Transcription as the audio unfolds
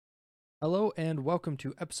Hello and welcome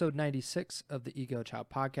to episode 96 of the Ego Child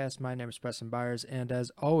Podcast. My name is Preston Byers, and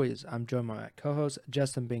as always, I'm joined by my co-host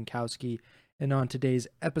Justin Binkowski. And on today's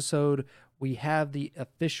episode, we have the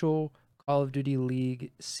official Call of Duty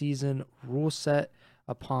League season rule set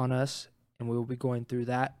upon us, and we will be going through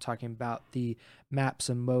that, talking about the maps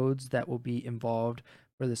and modes that will be involved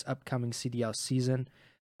for this upcoming CDL season.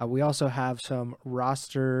 We also have some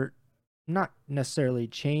roster not necessarily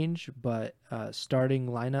change, but starting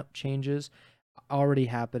lineup changes already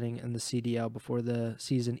happening in the CDL before the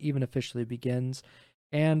season even officially begins.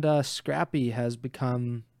 And Scrappy has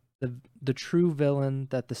become the true villain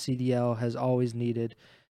that the CDL has always needed.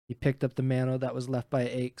 He picked up the mantle that was left by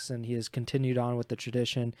Aches, and he has continued on with the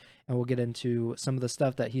tradition. And we'll get into some of the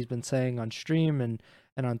stuff that he's been saying on stream and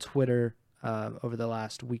on Twitter over the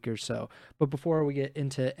last week or so. But before we get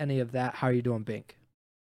into any of that, how are you doing, Bink?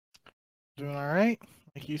 Doing all right.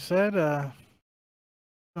 Like you said, well,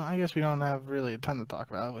 I guess we don't have really a ton to talk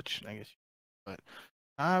about, which I guess, but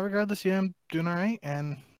regardless, yeah, I'm doing all right,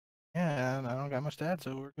 and yeah, I don't got much to add,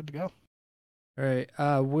 so we're good to go. All right,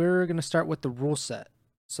 we're gonna start with the rule set.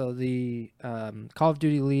 So the Call of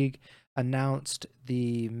Duty League announced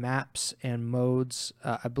the maps and modes.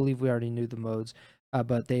 I believe we already knew the modes,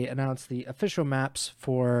 but they announced the official maps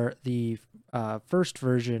for the first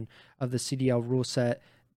version of the CDL rule set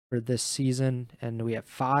for this season, and we have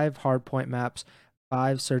 5 hardpoint maps,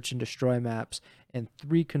 5 search and destroy maps, and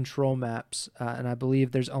 3 control maps. And I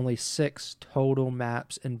believe there's only 6 total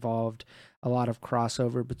maps involved. A lot of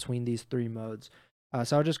crossover between these 3 modes.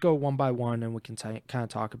 So I'll just go one by one and we can kind of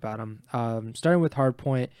talk about them. Starting with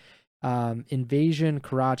Hardpoint, Invasion,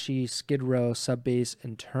 Karachi, Skid Row, Subbase,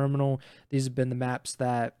 and Terminal. These have been the maps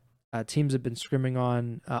that teams have been scrimming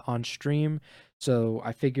on stream. So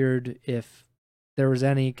I figured if there was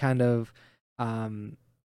any kind of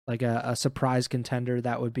like a surprise contender,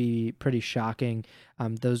 that would be pretty shocking.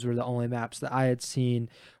 Those were the only maps that I had seen.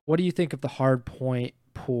 What do you think of the hard point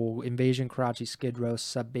pool? Invasion, Karachi, Skid Row,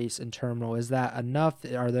 Subbase, and Terminal. Is that enough?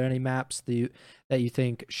 Are there any maps that you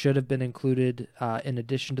think should have been included in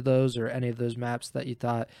addition to those, or any of those maps that you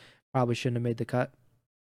thought probably shouldn't have made the cut?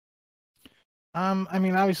 I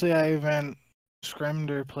mean, obviously, I haven't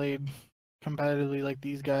scrimmed or played competitively like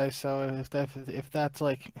these guys, so if that's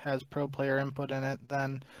like has pro player input in it,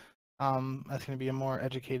 then that's gonna be a more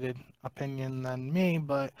educated opinion than me.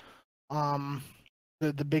 But um,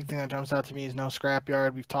 the big thing that jumps out to me is no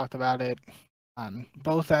scrapyard. We've talked about it on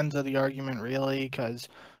both ends of the argument, really, because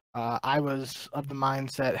I was of the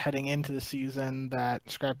mindset heading into the season that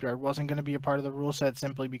scrapyard wasn't going to be a part of the rule set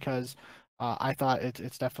simply because I thought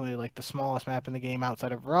it's definitely like the smallest map in the game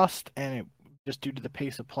outside of Rust, and it just due to the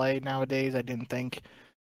pace of play nowadays, I didn't think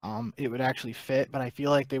it would actually fit. But I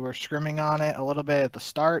feel like they were scrimming on it a little bit at the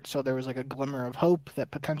start, so there was like a glimmer of hope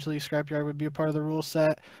that potentially scrapyard would be a part of the rule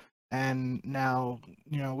set. And now,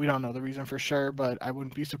 we don't know the reason for sure, but I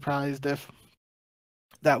wouldn't be surprised if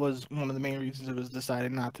that was one of the main reasons it was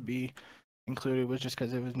decided not to be included, was just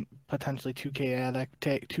because it was potentially too chaotic,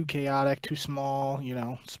 too small.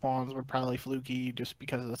 Spawns were probably fluky just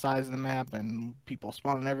because of the size of the map and people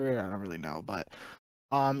spawning everywhere. I don't really know, but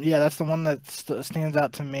yeah, that's the one that stands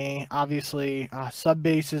out to me. Obviously,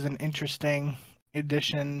 Subbase is an interesting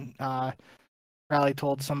addition. Probably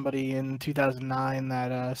told somebody in 2009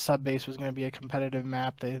 that Subbase was going to be a competitive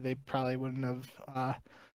map. They probably wouldn't have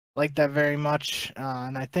liked that very much.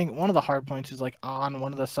 And I think one of the hard points is like on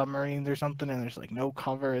one of the submarines or something, and there's like no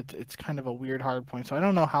cover. It's kind of a weird hard point. So I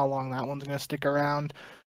don't know how long that one's going to stick around.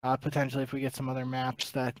 Potentially, if we get some other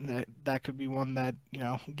maps, that could be one that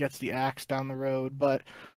gets the axe down the road. But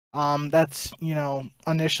that's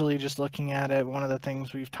initially just looking at it. One of the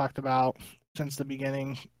things we've talked about since the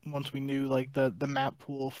beginning, once we knew like the map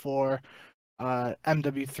pool for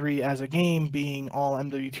MW3 as a game being all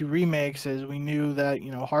MW2 remakes, is we knew that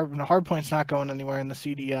Hardpoint's not going anywhere in the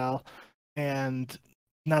CDL, and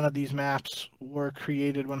none of these maps were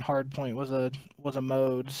created when Hardpoint was a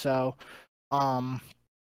mode. So um,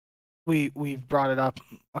 we've brought it up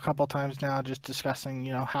a couple times now, just discussing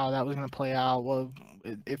how that was going to play out. Well,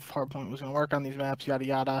 if Hardpoint was going to work on these maps, yada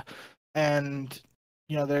yada, and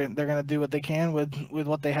they're going to do what they can with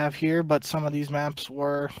what they have here. But some of these maps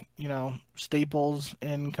were staples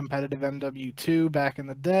in competitive MW2 back in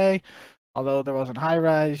the day. Although there wasn't high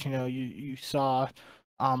rise, you saw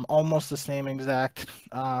almost the same exact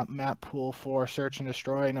map pool for search and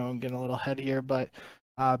destroy. I know I'm getting a little ahead here, but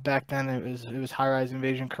back then it was high rise,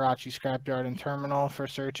 invasion, Karachi, scrapyard, and terminal for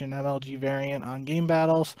search and MLG variant on game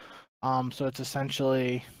battles. So it's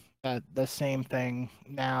essentially the same thing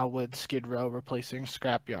now with Skid Row replacing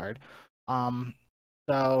scrapyard.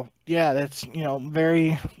 So yeah, that's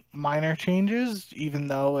very minor changes, even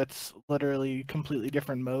though it's literally completely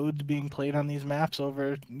different modes being played on these maps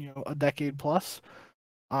over a decade plus.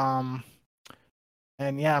 Um,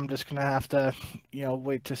 and yeah, I'm just gonna have to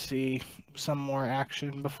wait to see some more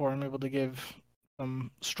action before I'm able to give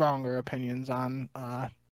some stronger opinions on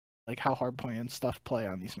like how hardpoint and stuff play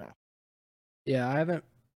on these maps. Yeah, I haven't,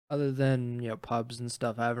 other than pubs and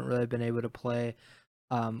stuff, I haven't really been able to play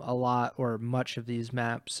a lot or much of these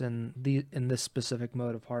maps in this specific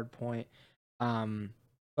mode of hardpoint.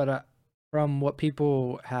 But from what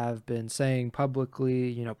people have been saying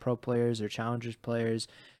publicly, pro players or challengers players,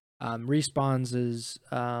 respawns is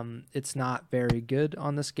it's not very good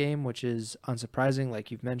on this game, which is unsurprising.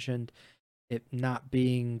 Like you've mentioned, it not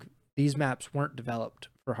being these maps weren't developed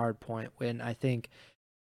for hardpoint. When I think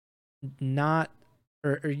not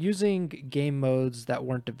or using game modes that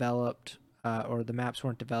weren't developed or the maps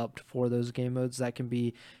weren't developed for those game modes, that can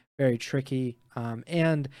be very tricky.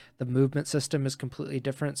 And the movement system is completely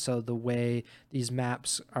different, so the way these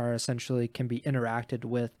maps are essentially can be interacted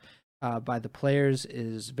with by the players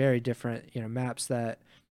is very different. Maps that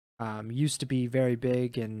used to be very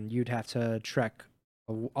big and you'd have to trek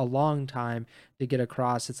a long time to get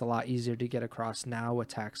across. It's a lot easier to get across now with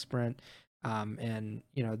tac sprint. And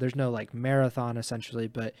there's no like marathon essentially,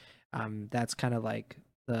 but that's kind of like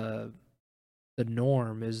the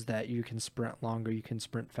norm is that you can sprint longer, you can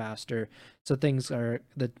sprint faster. So things are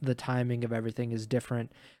the timing of everything is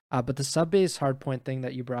different. But the sub base hardpoint thing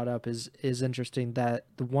that you brought up is interesting. That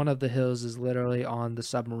one of the hills is literally on the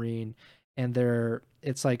submarine, and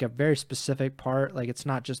it's like a very specific part. Like it's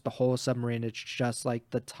not just the whole submarine; it's just like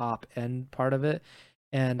the top end part of it.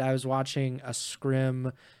 And I was watching a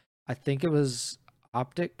scrim. I think it was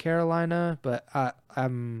Optic Carolina, but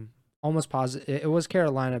I'm almost positive it was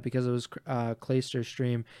Carolina because it was Clayster's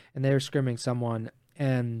stream, and they were scrimming someone,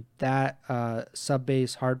 and that sub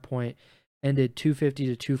base hardpoint ended 250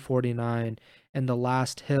 to 249, and the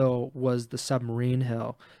last hill was the submarine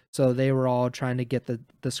hill. So they were all trying to get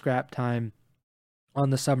the scrap time on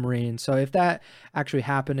the submarine. So if that actually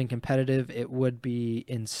happened in competitive, it would be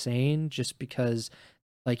insane just because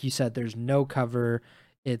like you said, there's no cover.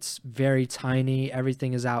 It's very tiny.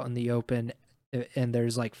 Everything is out in the open, and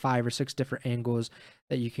there's like 5 or 6 different angles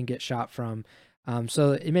that you can get shot from.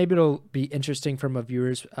 So maybe it'll be interesting from a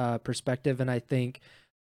viewer's perspective, and I think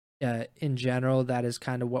in general that is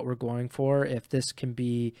kind of what we're going for. If this can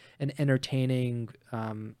be an entertaining,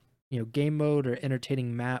 game mode or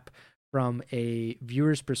entertaining map from a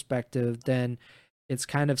viewer's perspective, then it's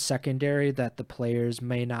kind of secondary that the players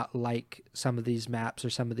may not like some of these maps or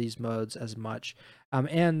some of these modes as much.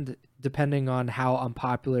 And depending on how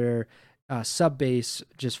unpopular sub base,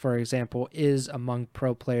 just for example, is among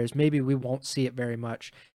pro players, maybe we won't see it very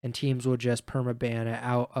much and teams will just permaban it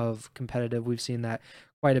out of competitive. We've seen that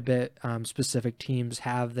quite a bit. Specific teams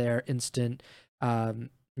have their instant,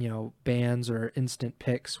 bans or instant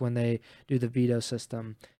picks when they do the veto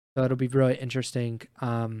system. So it'll be really interesting.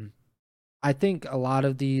 I think a lot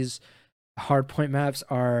of these hardpoint maps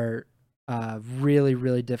are really,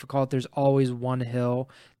 really difficult. There's always one hill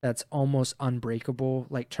that's almost unbreakable.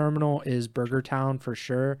 Like Terminal is Burger Town for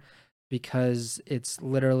sure, because it's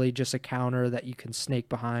literally just a counter that you can snake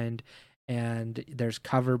behind, and there's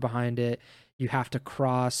cover behind it. You have to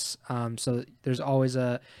cross. So there's always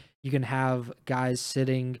you can have guys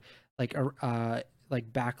sitting like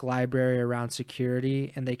like back library around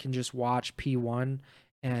security, and they can just watch P1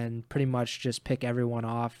 and pretty much just pick everyone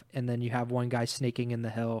off, and then you have one guy snaking in the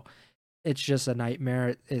hill. It's just a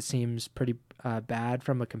nightmare. It seems pretty bad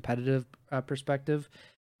from a competitive perspective,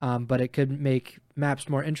 but it could make maps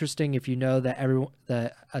more interesting if you know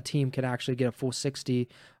that a team can actually get a full 60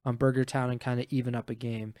 on Burger Town and kind of even up a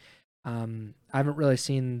game. I haven't really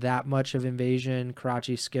seen that much of Invasion,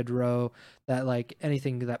 Karachi, Skid Row, that like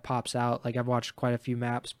anything that pops out. Like I've watched quite a few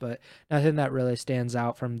maps, but nothing that really stands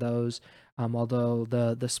out from those. Although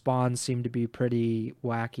the spawns seem to be pretty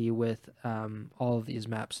wacky with all of these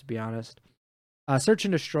maps, to be honest. Search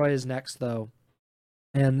and Destroy is next, though.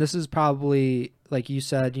 And this is probably, like you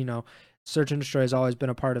said, Search and Destroy has always been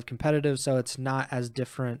a part of competitive, so it's not as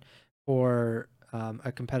different for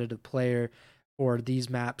a competitive player for these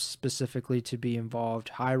maps specifically to be involved.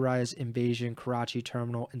 High Rise, Invasion, Karachi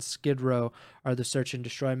Terminal, and Skid Row are the Search and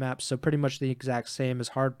Destroy maps, so pretty much the exact same as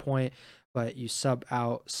Hardpoint, but you sub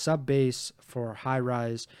out Sub Base for High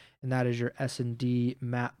Rise, and that is your S&D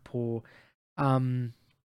map pool. Um,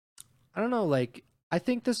 I don't know, like I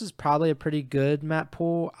think this is probably a pretty good map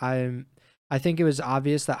pool. I think it was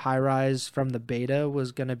obvious that High Rise from the beta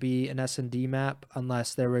was going to be an S&D map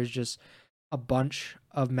unless there was just a bunch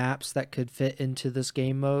of maps that could fit into this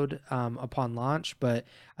game mode upon launch, but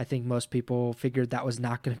I think most people figured that was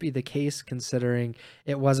not going to be the case, considering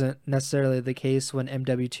it wasn't necessarily the case when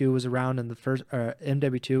MW2 was around in the first.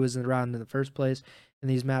 MW2 was around in the first place, and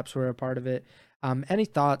these maps were a part of it. Any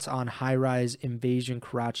thoughts on High Rise, Invasion,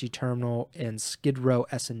 Karachi Terminal, and Skid Row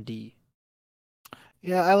S&D?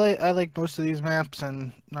 Yeah, I like most of these maps,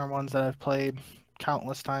 and are ones that I've played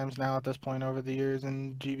countless times now at this point over the years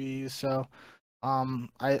in GBs. So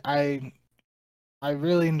I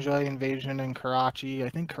really enjoy Invasion and Karachi. I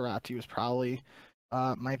think Karachi was probably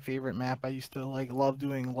my favorite map. I used to like love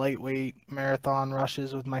doing lightweight marathon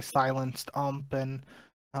rushes with my silenced and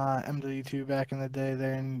MW2 back in the day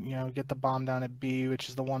there, and get the bomb down at B, which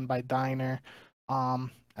is the one by Diner.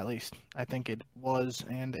 At least I think it was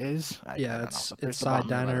and is. I Yeah, don't know. it's There's the side bomb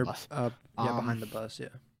there by the diner. bus. Yeah, Um, behind the bus. Yeah.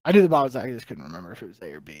 I knew the bombs. I just couldn't remember if it was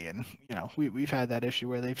A or B. And we've had that issue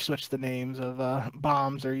where they've switched the names of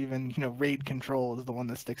bombs, or even raid control is the one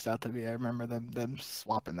that sticks out to me. I remember them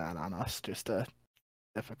swapping that on us, just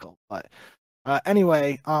difficult. But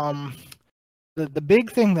anyway, the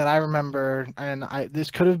big thing that I remember, and this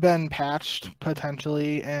could have been patched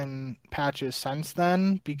potentially in patches since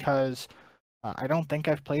then, because I don't think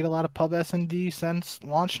I've played a lot of pub S&D since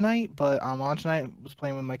launch night, but on launch night I was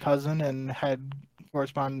playing with my cousin and had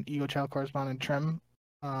Ego Child correspondent Trim.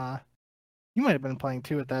 Uh, you might have been playing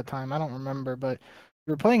too at that time. I don't remember, but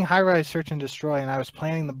we were playing High Rise Search and Destroy, and I was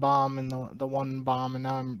planning the bomb and the one bomb, and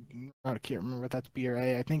now I can't remember if that's B or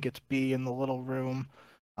A. I think it's B in the little room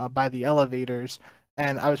by the elevators.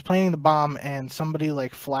 And I was planning the bomb, and somebody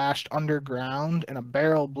like flashed underground, and a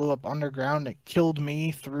barrel blew up underground. It killed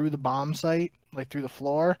me through the bomb site, like through the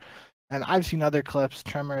floor. And I've seen other clips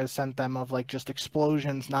Tremor has sent them of like just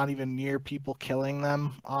explosions, not even near people killing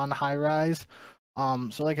them on High Rise.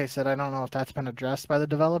 So like I said, I don't know if that's been addressed by the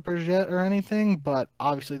developers yet or anything, but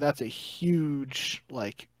obviously that's a huge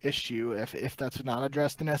like issue. If that's not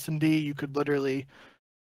addressed in S&D, you could literally,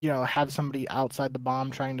 have somebody outside the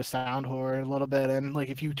bomb trying to sound whore a little bit, and like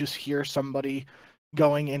if you just hear somebody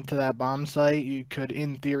going into that bomb site, you could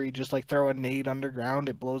in theory just like throw a nade underground,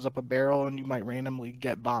 it blows up a barrel, and you might randomly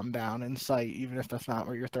get bombed down in sight, even if that's not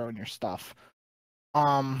where you're throwing your stuff.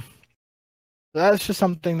 Um, that's just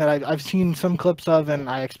something that I've seen some clips of, and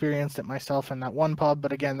I experienced it myself in that one pub.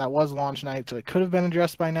 But again, that was launch night, so it could have been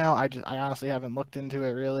addressed by now. I honestly haven't looked into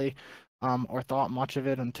it really, or thought much of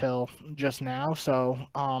it until just now. So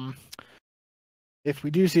if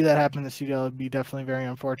we do see that happen, the CDL would be definitely very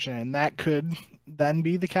unfortunate, and that could then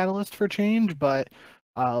be the catalyst for change. But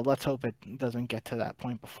let's hope it doesn't get to that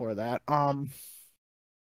point before that.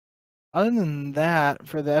 Other than that,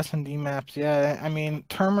 for the S&D maps, yeah, I mean,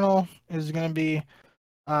 Terminal is going to be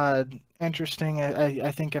uh, interesting.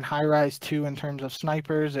 I think in High Rise too, in terms of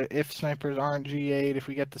snipers. If snipers aren't G8, if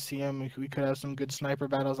we get to see them, we could have some good sniper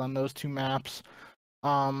battles on those two maps.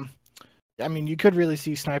 Um, I mean, you could really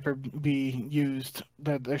see sniper be used.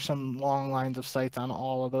 There's some long lines of sights on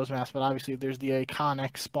all of those maps, but obviously there's the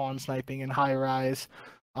iconic spawn sniping in High Rise.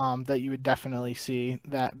 That you would definitely see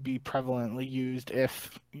that be prevalently used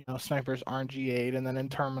if snipers aren't G8, and then in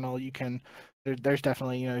Terminal you can there's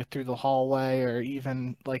definitely through the hallway, or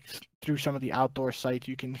even like through some of the outdoor sites,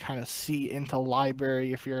 you can kind of see into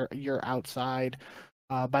library if you're outside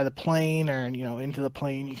by the plane, or into the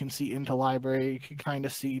plane you can see into library. You can kind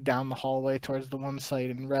of see down the hallway towards the one site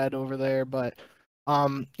in red over there. But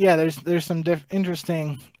yeah, there's some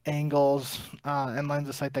interesting angles and lines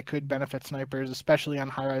of sight that could benefit snipers, especially on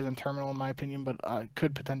High Rise and Terminal in my opinion, but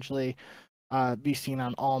could potentially be seen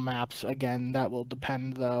on all maps. Again, that will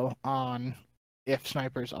depend though on if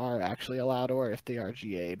snipers are actually allowed or if they are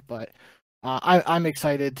GA'd. But I'm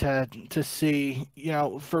excited to see,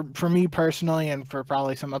 for me personally, and for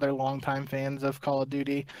probably some other longtime fans of Call of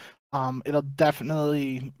Duty, it'll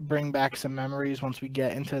definitely bring back some memories once we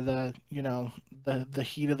get into the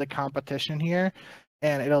heat of the competition here,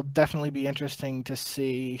 and it'll definitely be interesting to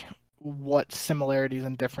see what similarities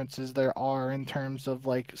and differences there are in terms of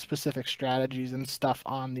like specific strategies and stuff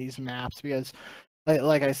on these maps. Because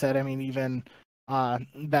like I said, I mean, even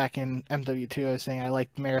back in MW2, I was saying I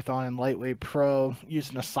liked Marathon and Lightweight Pro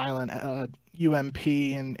using a silent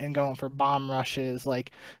UMP and going for bomb rushes.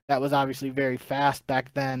 Like that was obviously very fast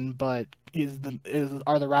back then, but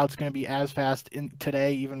are the routes going to be as fast in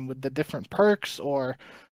today, even with the different perks? Or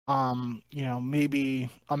maybe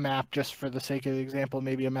a map, just for the sake of the example,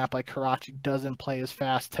 maybe a map like Karachi doesn't play as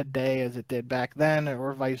fast today as it did back then,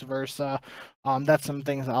 or vice versa. That's some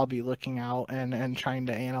things I'll be looking out and trying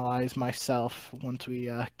to analyze myself once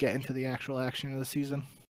we get into the actual action of the season.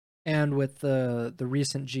 And with the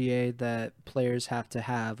recent GA that players have to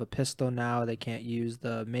have a pistol now, they can't use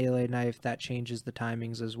the melee knife. That changes the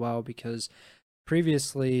timings as well because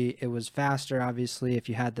previously it was faster, obviously, if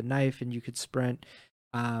you had the knife and you could sprint,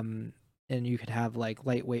 um, and you could have like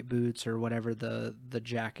lightweight boots or whatever the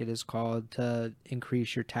jacket is called to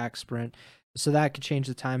increase your tack sprint. So that could change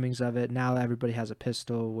the timings of it. Now everybody has a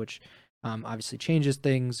pistol, which obviously changes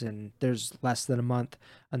things, and there's less than a month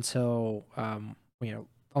until you know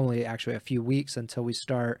only actually a few weeks until we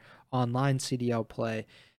start online CDL play,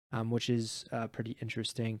 which is pretty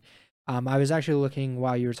interesting. I was actually looking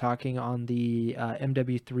while you were talking on the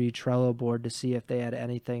MW3 Trello board to see if they had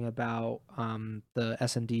anything about the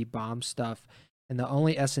S&D bomb stuff. And the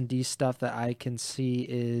only S&D stuff that I can see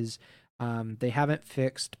is they haven't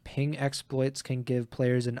fixed ping exploits can give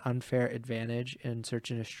players an unfair advantage in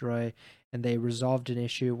search and destroy. And they resolved an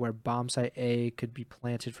issue where bomb site A could be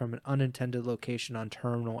planted from an unintended location on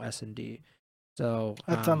terminal S&D. So,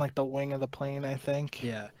 That's on like the wing of the plane, I think.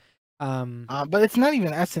 yeah. Um, But it's not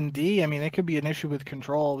even S&D. I mean, it could be an issue with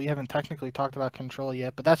control. We haven't technically talked about control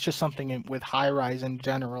yet, but that's just something with high rise in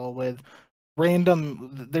general. With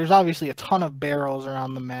there's obviously a ton of barrels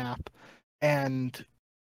around the map, and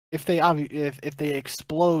if they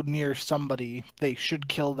explode near somebody, they should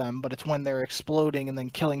kill them. But it's when they're exploding and then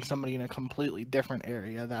killing somebody in a completely different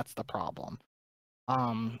area that's the problem.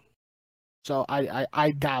 Um, so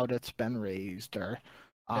I doubt it's been raised or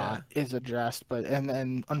yeah. is addressed. But and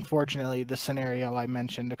then unfortunately, the scenario I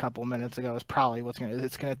mentioned a couple minutes ago is probably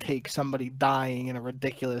it's gonna take somebody dying in a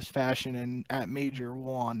ridiculous fashion and at Major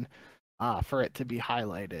One for it to be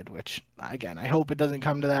highlighted. Which again, I hope it doesn't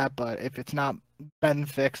come to that. But if it's not been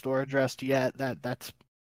fixed or addressed yet, that's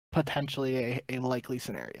potentially a likely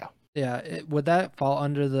scenario. Yeah, would that fall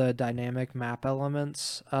under the dynamic map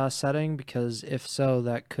elements setting? Because if so,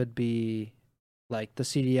 that could be like the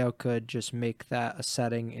CDL could just make that a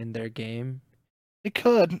setting in their game. It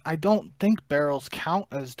could. I don't think barrels count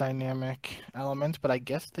as dynamic elements, but I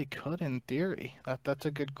guess they could in theory. That's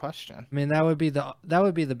a good question. I mean, that would be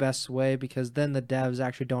the best way because then the devs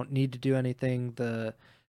actually don't need to do anything. The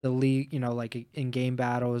league, like in game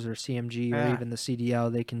battles or CMG or Yeah. even the CDL,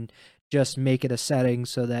 they can just make it a setting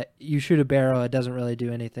so that you shoot a barrel, it doesn't really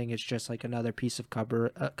do anything. It's just like another piece of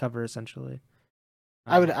cover essentially.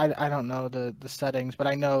 Um, I don't know the settings, but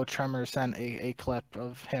I know Tremor sent a clip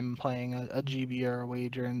of him playing a GB or a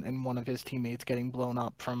wager and one of his teammates getting blown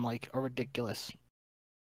up from like a ridiculous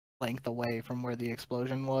length away from where the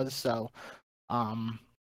explosion was. So um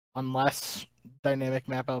unless dynamic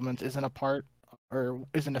map elements isn't a part or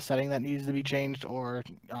isn't a setting that needs to be changed or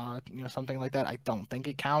something like that, I don't think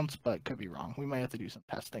it counts, but could be wrong. We might have to do some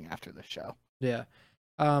testing after the show. yeah.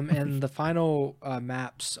 And the final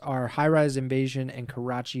maps are High Rise Invasion and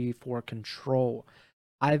Karachi for Control.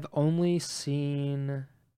 I've only seen,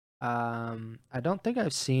 I don't think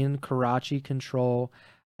I've seen Karachi Control.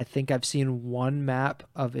 I think I've seen one map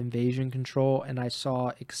of Invasion Control, and I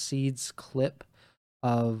saw Exceed's clip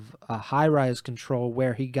of a High Rise Control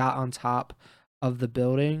where he got on top of the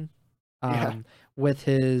building Yeah. with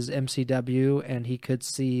his MCW, and he could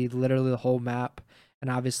see literally the whole map. And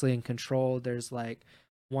obviously, in Control, there's like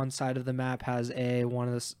one side of the map has A, one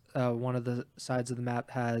of the sides of the map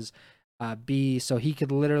has B, so he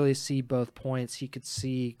could literally see both points. He could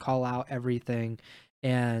see call out everything,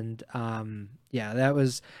 and yeah, that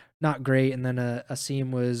was not great. And then a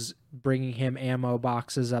Asim was bringing him ammo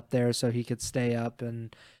boxes up there so he could stay up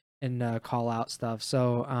and call out stuff.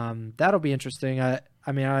 So that'll be interesting. I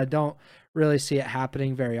mean, I don't really see it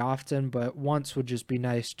happening very often, but once would just be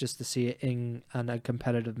nice just to see it in on a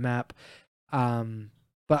competitive map.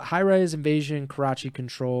 But High Rise Invasion, Karachi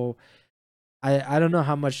Control, I don't know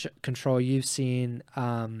how much Control you've seen.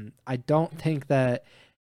 I don't think that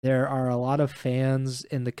there are a lot of fans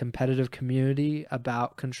in the competitive community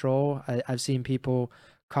about Control. I've seen people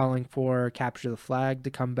calling for Capture the Flag to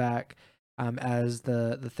come back as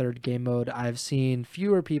the third game mode. I've seen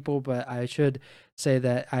fewer people, but I should say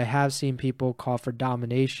that I have seen people call for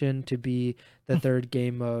Domination to be the third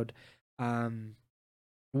game mode. Um,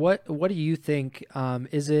 what do you think?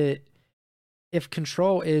 Is it if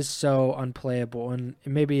Control is so unplayable, and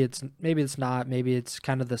maybe it's not, maybe it's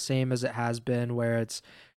kind of the same as it has been, where it's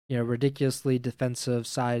ridiculously defensive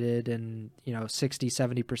sided, and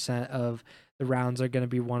 60-70% of the rounds are going to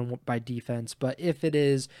be won by defense. But if it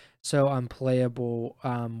is so unplayable,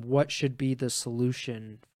 what should be the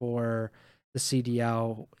solution for the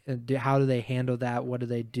CDL? How do they handle that? What do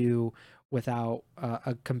they do without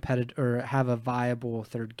a competitive or have a viable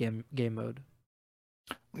third game mode?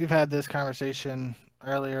 We've had this conversation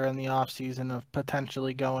earlier in the off season of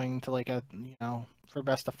potentially going to like a for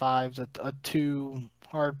best of fives a 2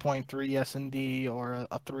 hardpoint 3 S&D or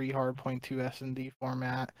a 3 hardpoint 2 S&D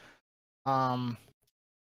format. Um,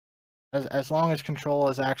 as long as control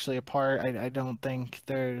is actually a part, I don't think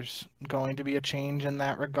there's going to be a change in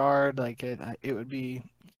that regard. Like it would be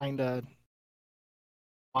kind of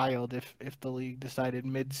wild if the league decided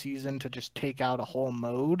mid-season to just take out a whole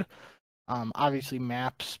mode. Obviously,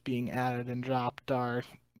 maps being added and dropped are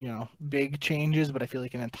big changes, but I feel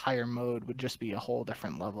like an entire mode would just be a whole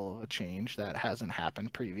different level of a change that hasn't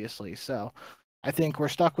happened previously. So I think we're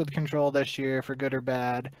stuck with control this year for good or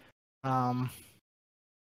bad. Um,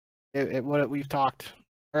 what we've talked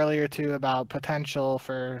earlier too about potential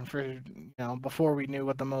for before we knew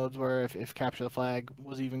what the modes were, if capture the flag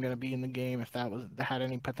was even going to be in the game, if that had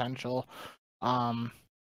any potential. Um,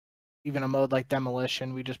 Even a mode like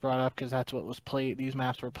demolition we just brought up because that's what was played. These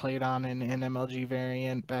maps were played on in MLG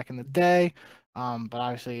variant back in the day. But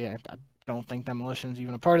obviously I don't think demolition is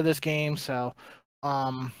even a part of this game. So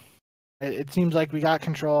um, it seems like we got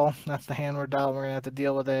control. That's the hand we're dealt. We're gonna have to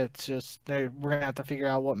deal with it. It's just we're gonna have to figure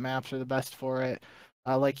out what maps are the best for it.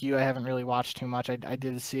 Like you, I haven't really watched too much. I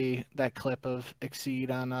did see that clip of Exceed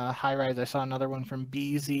on High Rise. I saw another one from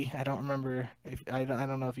Beezy. I don't remember if I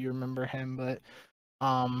don't know if you remember him, but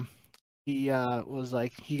um he was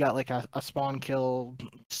like he got like a spawn kill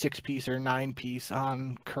 6 piece or 9 piece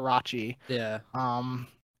on Karachi. Yeah, Um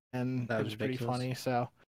and that it was was pretty ridiculous. funny. So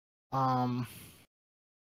um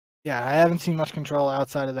yeah, I haven't seen much control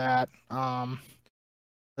outside of that.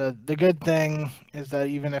 The good thing is that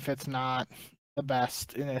even if it's not the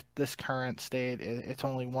best in this current state, it's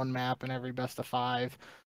only one map in every best of five.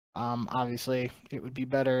 Obviously, it would be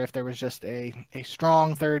better if there was just a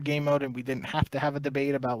strong third game mode and we didn't have to have a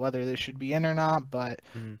debate about whether this should be in or not. But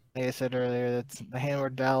Mhm. like I said earlier, that's the hand we're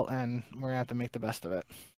dealt, and we're gonna have to make the best of it.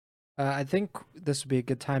 I think this would be a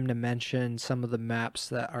good time to mention some of the maps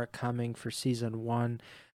that are coming for season one.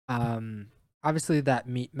 Um, Obviously, that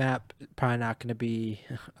meat map probably not going to be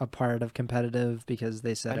a part of competitive because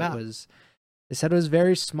Why not? they said it was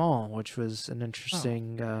very small, which was an Oh,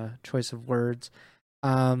 interesting choice of words.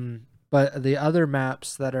 But the other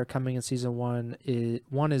maps that are coming in season one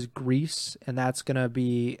is Greece, and that's gonna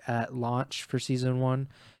be at launch for season one,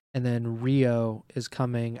 and then Rio is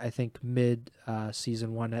coming, I think, mid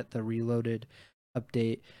season one at the Reloaded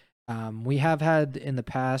update. We have had in the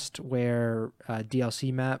past where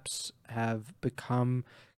DLC maps have become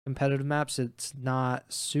competitive maps. It's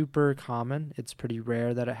not super common. It's pretty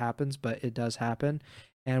rare that it happens, but it does happen.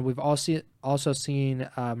 And we've also seen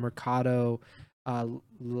Mercado uh,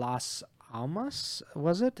 Las Almas,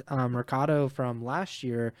 was it? Mercado from last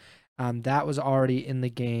year. That was already in the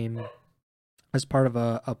game as part of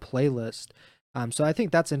a playlist. So I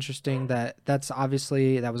think that's interesting. That's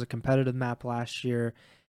obviously that was a competitive map last year.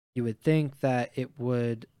 You would think that it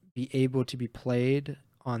would be able to be played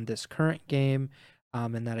on this current game,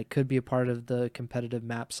 and that it could be a part of the competitive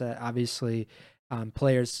map set. Obviously,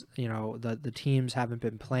 players, the teams haven't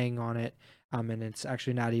been playing on it, and it's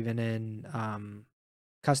actually not even in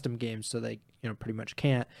custom games, so they pretty much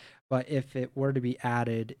can't. But if it were to be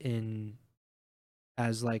added in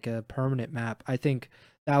as like a permanent map, I think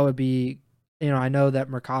that would be, I know that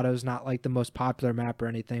Mercado is not like the most popular map or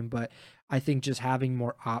anything, but I think just having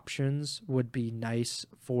more options would be nice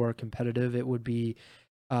for competitive. It would be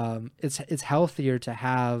it's healthier to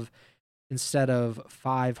have, instead of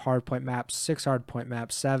 5 hardpoint maps, 6 hardpoint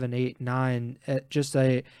maps, 7, 8, 9, just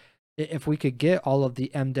a if we could get all of the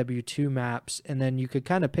MW2 maps, and then you could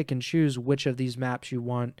kind of pick and choose which of these maps you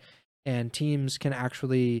want, and teams can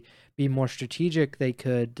actually be more strategic. They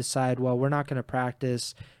could decide, well, we're not going to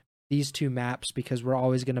practice these two maps because we're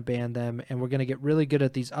always going to ban them, and we're going to get really good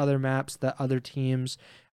at these other maps that other teams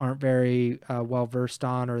aren't very well versed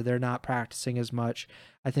on, or they're not practicing as much.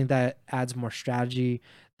 I think that adds more strategy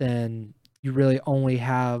than you really only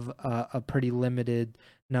have a pretty limited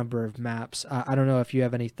number of maps. I don't know if you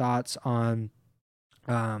have any thoughts on.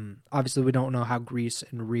 Obviously, we don't know how Greece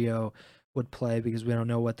and Rio would play because we don't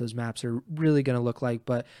know what those maps are really going to look like.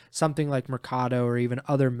 But something like Mercado or even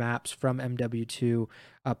other maps from MW2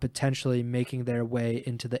 potentially making their way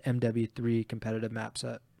into the MW3 competitive map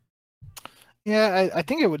set. yeah, I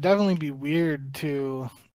think it would definitely be weird to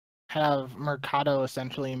have Mercado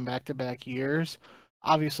essentially in back-to-back years.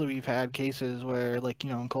 Obviously, we've had cases where, like,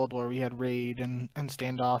 in Cold War, we had Raid and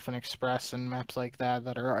Standoff and Express and maps like that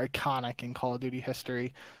that are iconic in Call of Duty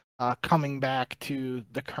history, coming back to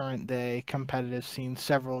the current day competitive scene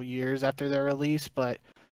several years after their release. But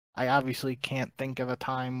I obviously can't think of a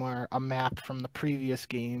time where a map from the previous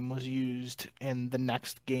game was used in the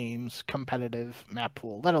next game's competitive map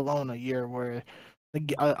pool, let alone a year where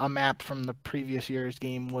a map from the previous year's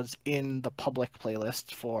game was in the public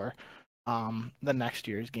playlist for the next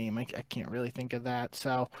year's game. I can't really think of that.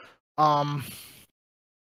 So um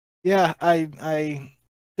yeah, I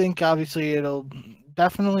think obviously it'll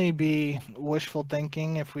definitely be wishful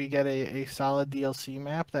thinking if we get a solid DLC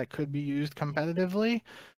map that could be used competitively.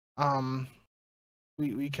 Um,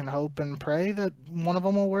 we can hope and pray that one of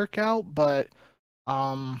them will work out, but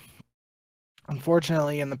um,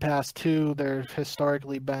 unfortunately, in the past two, there's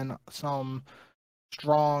historically been some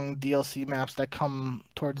strong DLC maps that come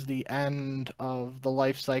towards the end of the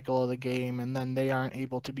life cycle of the game, and then they aren't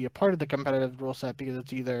able to be a part of the competitive rule set because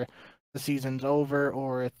it's either the season's over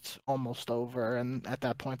or it's almost over, and at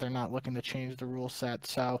that point they're not looking to change the rule set.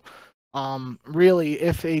 So, really,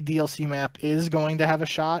 if a DLC map is going to have a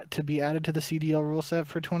shot to be added to the CDL rule set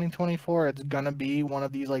for 2024, it's gonna be one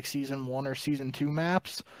of these like season 1 or season 2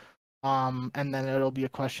 maps. And then it'll be a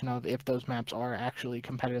question of if those maps are actually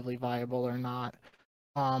competitively viable or not.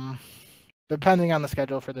 Um, Depending on the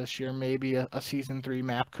schedule for this year, maybe a season 3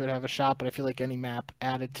 map could have a shot, but I feel like any map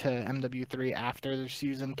added to MW3 after the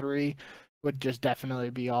season 3 would just definitely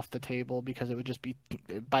be off the table because it would just be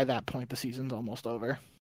by that point the season's almost over.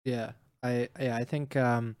 Yeah, I think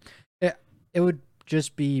it it would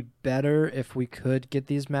just be better if we could get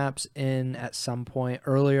these maps in at some point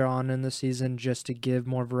earlier on in the season, just to give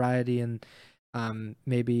more variety and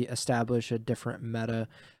maybe establish a different meta.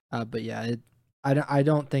 But yeah, I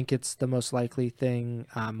don't think it's the most likely thing.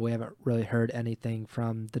 We haven't really heard anything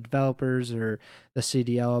from the developers or the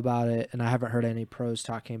CDL about it, and I haven't heard any pros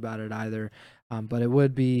talking about it either. But it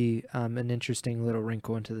would be an interesting little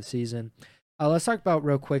wrinkle into the season. Let's talk about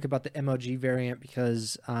real quick about the MLG variant,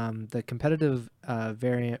 because the competitive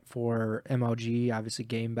variant for MLG, obviously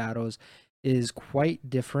game battles, is quite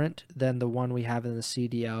different than the one we have in the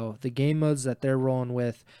CDL. The game modes that they're rolling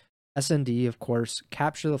with, SND, of course,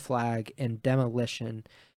 capture the flag, and demolition.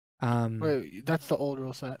 Wait, that's the old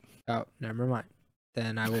rule set. Oh, never mind.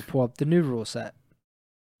 Then I will pull up the new rule set.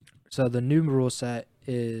 So the new rule set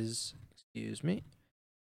is, excuse me,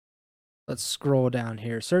 let's scroll down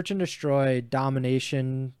here. Search and destroy,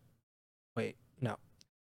 domination. Wait, no.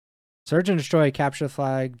 Search and destroy, capture the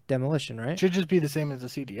flag, demolition, right? Should just be the same as the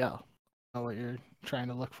CDL. Know what you're trying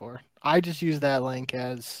to look for. I just use that link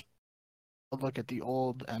as a look at the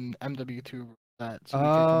old MW2 set so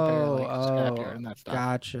we could compare Oh, like Scrapyard oh, and that stuff.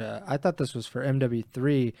 gotcha. I thought this was for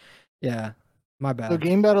MW3. Yeah, my So bad.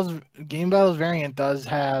 Game Battles variant does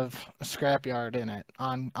have a Scrapyard in it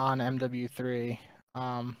on MW3.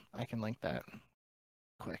 I can link that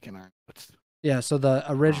quick in our notes. Yeah, so the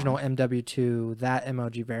original Um, MW2, that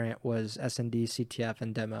MLG variant was SND, CTF,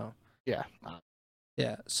 and demo. yeah,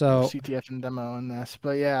 Yeah, no so CTF and demo in this,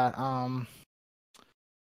 but yeah,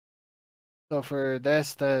 so for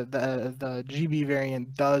this, the GB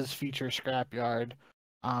variant does feature Scrapyard.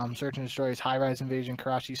 Search and Destroy's High Rise Invasion,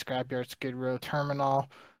 Karachi Scrapyard, Skid Row Terminal.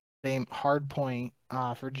 Same hardpoint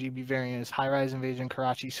for GB variant is High Rise Invasion,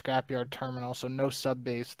 Karachi Scrapyard Terminal, so no sub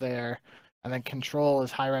base there. And then Control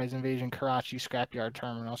is High Rise Invasion, Karachi Scrapyard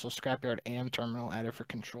Terminal, so Scrapyard and Terminal added for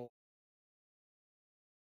Control.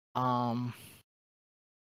 Um,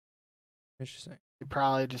 interesting. you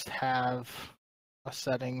probably just have a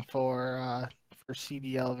setting for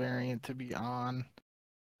CDL variant to be on,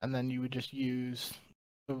 and then you would just use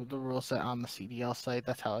the rule set on the CDL site.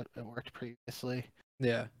 That's how it worked previously.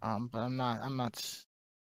 Yeah. But I'm not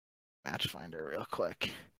match finder real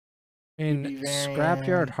quick. I mean, GB Scrapyard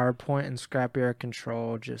variant. Hardpoint and Scrapyard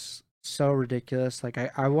Control, just so ridiculous. Like,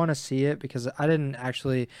 I want to see it because I didn't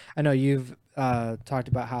actually. I know you've talked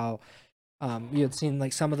about how you had seen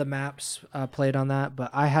like some of the maps played on that, but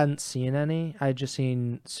I hadn't seen any. I had just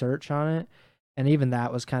seen search on it, and even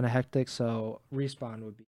that was kind of hectic. So respawn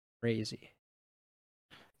would be crazy.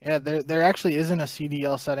 Yeah, there actually isn't a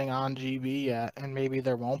CDL setting on GB yet, and maybe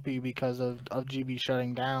there won't be because of GB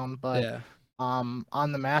shutting down. But Yeah. on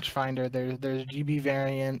the match finder, there's GB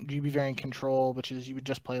variant control, which is you would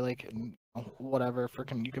just play like whatever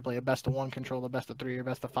you could play a best of one control, a best of three, or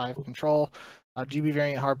best of five control. GB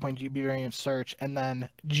variant hardpoint, GB variant search, and then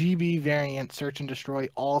GB variant search and destroy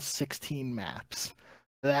all 16 maps.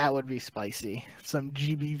 That would be spicy. Some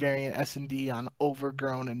GB variant S&D on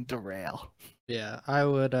Overgrown and Derail. Yeah, I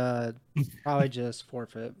would probably just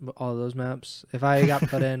forfeit all those maps. If I got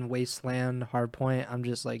put in Wasteland Hardpoint, I'm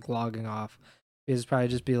just like logging off. It's probably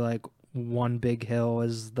just be like one big hill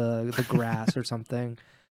is the grass or something.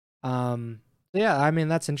 Yeah, I mean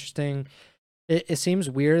that's interesting. It seems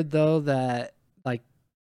weird though that like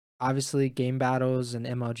obviously game battles and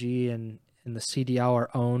MLG and the CDL are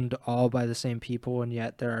owned all by the same people, and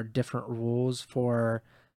yet there are different rules for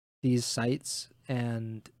these sites.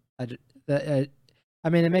 And I, d- that- I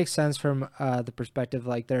mean, it makes sense from the perspective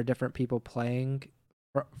like there are different people playing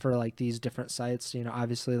for like these different sites. You know,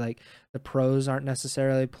 obviously like the pros aren't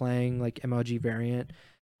necessarily playing like MLG variant,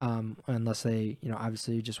 unless they, you know,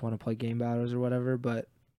 obviously just want to play game battles or whatever. But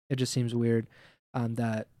it just seems weird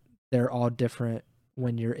that they're all different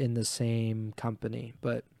when you're in the same company.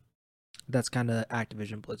 But that's kind of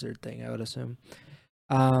Activision Blizzard thing, I would assume.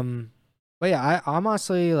 Um, but yeah, I'm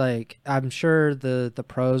honestly like I'm sure the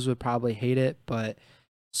pros would probably hate it, but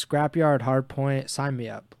Scrapyard Hardpoint, sign me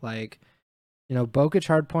up. Like, you know, Bokeh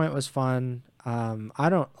Hardpoint was fun. I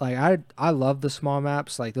don't like I love the small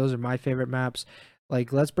maps. Like those are my favorite maps.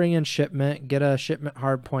 Like let's bring in shipment, get a shipment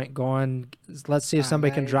hardpoint going. Let's see if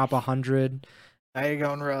somebody can drop 100, Now you're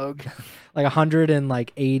going rogue. like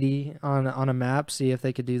 180 on a map. See if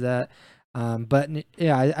they could do that. But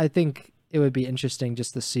yeah, I think it would be interesting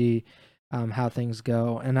just to see how things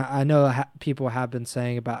go. And I know people have been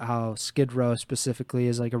saying about how Skid Row specifically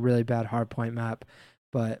is like a really bad hardpoint map,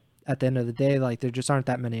 but at the end of the day, like there just aren't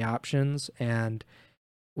that many options, and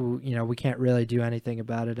you know we can't really do anything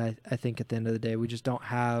about it. I think at the end of the day, we just don't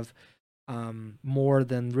have more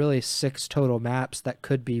than really 6 total maps that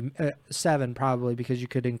could be 7 probably, because you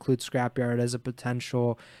could include Scrapyard as a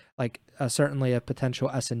potential, like certainly a potential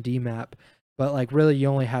S&D map. But like really you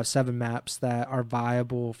only have 7 maps that are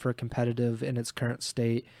viable for competitive in its current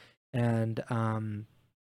state. And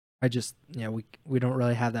I just, you know, we don't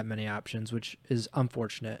really have that many options, which is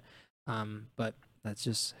unfortunate. But that's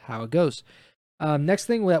just how it goes. Next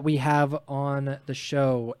thing that we have on the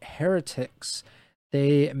show, Heretics.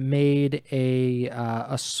 They made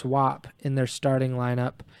a swap in their starting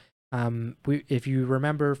lineup. If you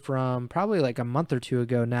remember from probably like a month or two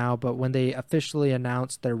ago now, but when they officially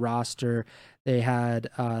announced their roster, they had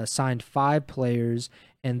signed 5 players,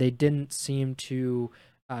 and they didn't seem to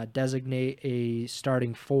designate a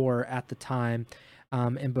starting 4 at the time.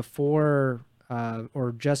 And before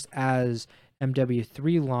or just as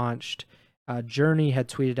MW3 launched, Journey had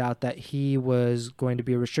tweeted out that he was going to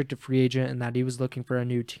be a restricted free agent and that he was looking for a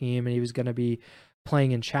new team, and he was going to be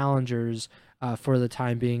playing in challengers for the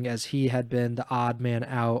time being, as he had been the odd man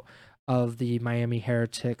out of the Miami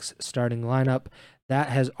Heretics starting lineup. That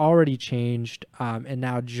has already changed, and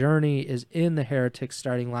now Journey is in the Heretics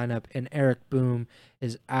starting lineup, and Eric Boom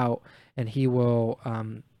is out, and he will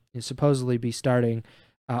supposedly be starting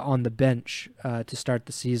on the bench to start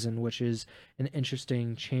the season, which is an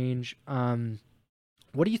interesting change.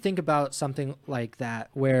 What do you think about something like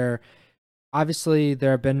that, where obviously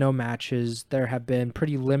there have been no matches, there have been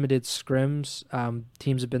pretty limited scrims?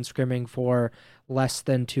 Teams have been scrimming for less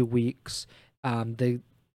than 2 weeks.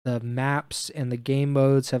 The maps and the game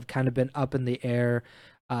modes have kind of been up in the air.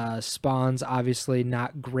 Spawns obviously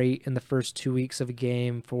not great in the first 2 weeks of a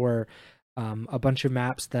game for a bunch of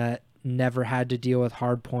maps that never had to deal with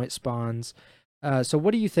hardpoint spawns. So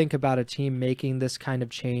what do you think about a team making this kind of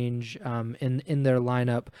change in their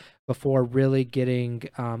lineup before really getting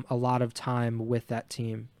a lot of time with that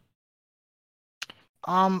team?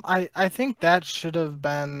 I think that should have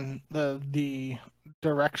been the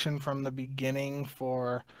direction from the beginning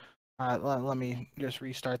for let me just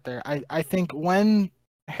restart there. I think when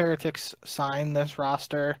Heretics signed this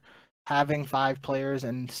roster, having 5 players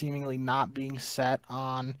and seemingly not being set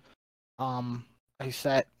on um a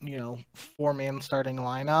set, 4-man starting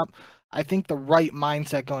lineup, I think the right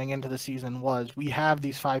mindset going into the season was we have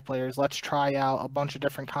these 5 players, let's try out a bunch of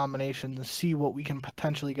different combinations and see what we can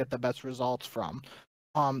potentially get the best results from.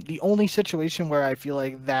 The only situation where I feel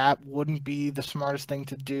like that wouldn't be the smartest thing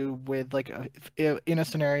to do with like in a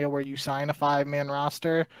scenario where you sign a 5-man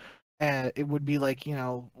roster, and it would be like,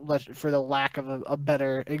 for the lack of a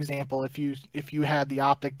better example, if you had the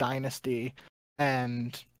Optic Dynasty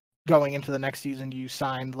and going into the next season you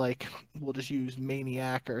signed, like, we'll just use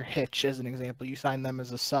Maniac or Hitch as an example, you signed them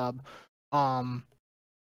as a sub. Um,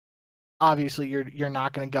 Obviously you're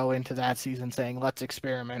not going to go into that season saying let's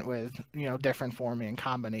experiment with different forming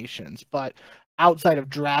combinations, but outside of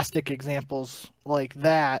drastic examples like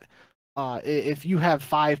that, if you have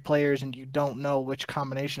 5 players and you don't know which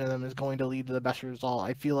combination of them is going to lead to the best result,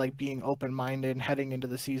 I feel like being open-minded and heading into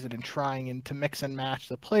the season and trying and to mix and match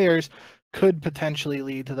the players could potentially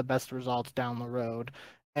lead to the best results down the road.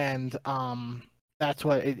 And that's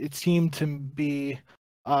what it seemed to be,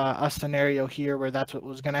 a scenario here where that's what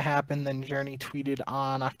was going to happen. Then Journey tweeted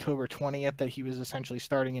on October 20th that he was essentially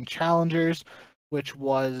starting in challengers, which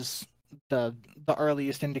was the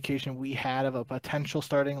earliest indication we had of a potential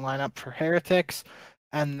starting lineup for Heretics.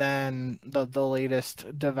 And then the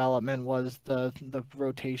latest development was the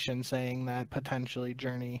rotation saying that potentially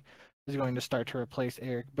Journey is going to start to replace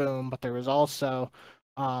Eric Boom, but there was also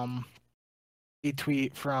um, a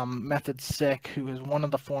tweet from Method Sick, who is one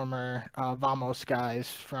of the former Vamos guys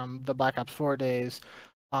from the Black Ops 4 days.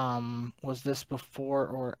 Was this before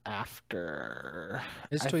or after?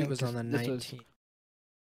 His I tweet think was on the this was 19th.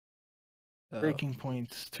 So Breaking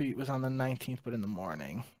Point's tweet was on the 19th, but in the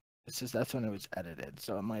morning. That's when it was edited,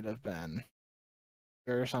 so it might have been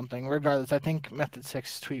or something. Regardless, I think Method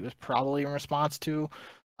Six tweet was probably in response to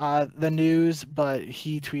the news, but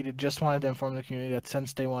he tweeted, "Just wanted to inform the community that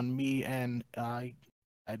since day one, me and I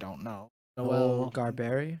don't know, Noel Noel,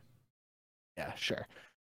 Garberry. yeah, sure."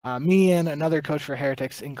 Me and another coach for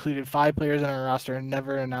Heretics included 5 players in our roster and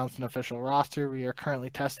never announced an official roster. We are currently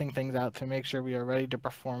testing things out to make sure we are ready to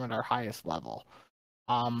perform at our highest level.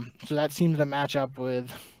 So that seems to match up with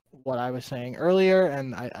what I was saying earlier,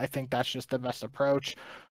 and I think that's just the best approach.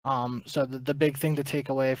 So the big thing to take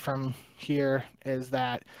away from here is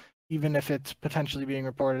that even if it's potentially being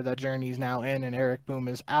reported that Journey's now in and Eric Boom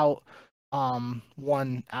is out,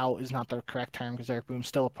 one, out is not the correct term because Eric Boom's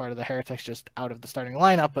still a part of the Heretics, just out of the starting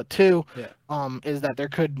lineup. But two, Yeah. is that there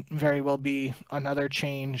could very well be another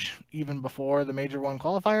change even before the Major One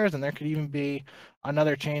qualifiers, and there could even be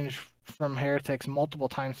another change from Heretics multiple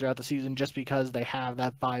times throughout the season just because they have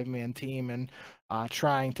that 5-man team, and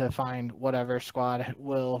trying to find whatever squad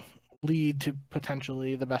will lead to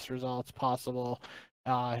potentially the best results possible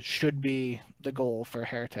should be the goal for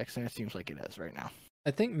Heretics, and it seems like it is right now. I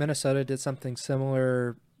think Minnesota did something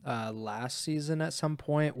similar last season at some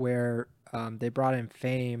point where they brought in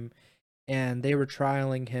Fame and they were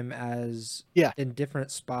trialing him as Yeah. in different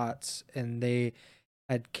spots, and they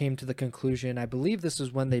had came to the conclusion, I believe this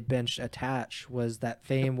is when they benched Attach, was that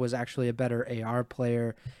Fame was actually a better AR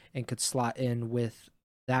player and could slot in with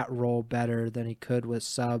that role better than he could with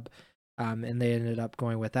sub. And they ended up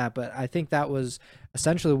going with that. But I think that was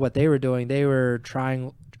essentially what they were doing. They were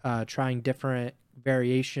trying different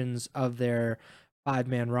variations of their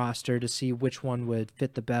 5-man roster to see which one would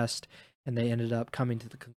fit the best. And they ended up coming to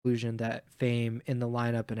the conclusion that Fame in the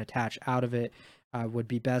lineup and Attach out of it would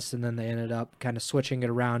be best, and then they ended up kind of switching it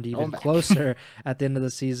around even closer at the end of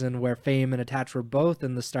the season, where Fame and Attach were both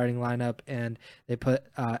in the starting lineup, and they put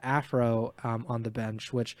Afro on the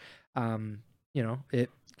bench, which it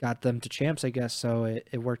got them to champs, I guess. So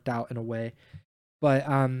it worked out in a way. But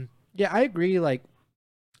yeah, I agree. Like,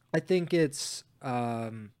 I think it's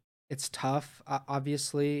tough,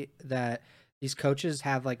 obviously, that these coaches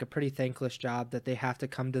have like a pretty thankless job, that they have to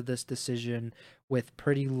come to this decision with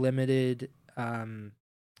pretty limited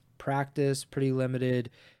practice, pretty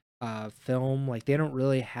limited film. Like, they don't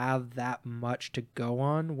really have that much to go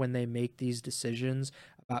on when they make these decisions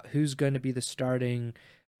about who's going to be the starting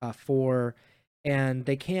four, and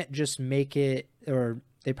they can't just make it, or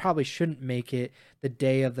they probably shouldn't make it the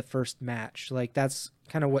day of the first match. Like, that's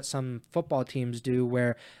kind of what some football teams do,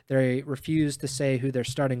 where they refuse to say who their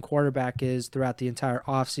starting quarterback is throughout the entire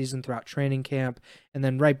offseason, throughout training camp, and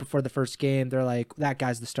then right before the first game, they're like, that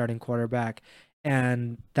guy's the starting quarterback.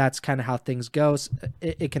 And that's kind of how things go.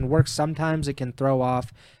 It can work sometimes. It can throw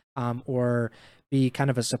off or be kind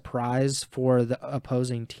of a surprise for the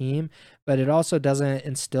opposing team, but it also doesn't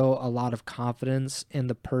instill a lot of confidence in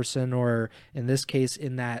the person, or in this case,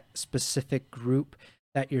 in that specific group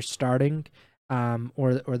that you're starting,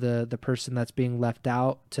 or the person that's being left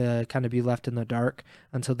out, to kind of be left in the dark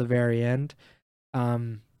until the very end.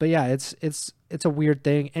 But yeah, it's a weird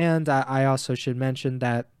thing, and I also should mention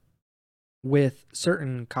that with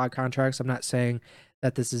certain COD contracts, I'm not saying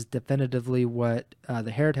that this is definitively what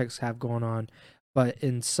the Heretics have going on, but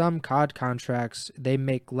in some COD contracts, they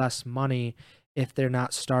make less money if they're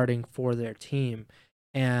not starting for their team.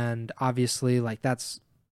 And obviously, like, that's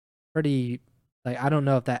pretty, like, I don't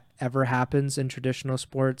know if that ever happens in traditional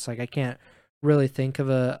sports. Like, I can't really think of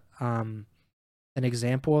an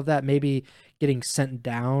example of that. Maybe getting sent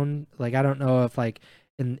down. Like, I don't know if, like,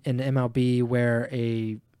 in MLB, where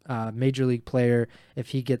a major league player, if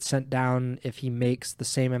he gets sent down, if he makes the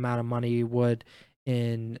same amount of money he would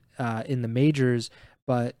in the majors.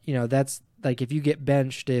 But that's like, if you get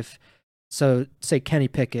benched, if so say Kenny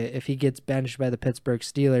Pickett, if he gets benched by the Pittsburgh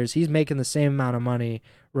Steelers, he's making the same amount of money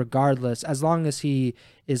regardless, as long as he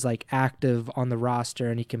is like active on the roster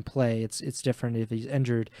and he can play. It's different if he's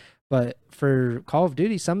injured. But for Call of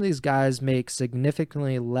Duty, some of these guys make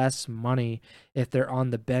significantly less money if they're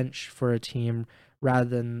on the bench for a team rather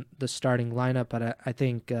than the starting lineup. But I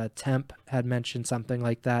think Temp had mentioned something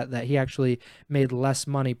like that he actually made less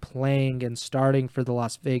money playing and starting for the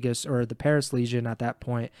Las Vegas or the Paris Legion at that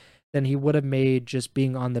point than he would have made just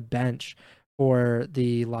being on the bench for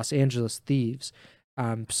the Los Angeles Thieves.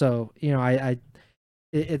 So you know,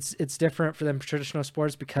 it's different for them traditional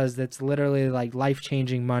sports because it's literally like life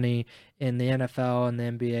changing money in the NFL and the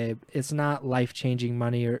NBA. It's not life changing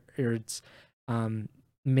money, or it's um,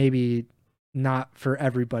 maybe not for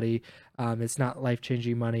everybody. It's not life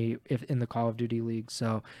changing money if in the Call of Duty League.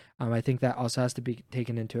 So I think that also has to be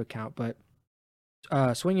taken into account. But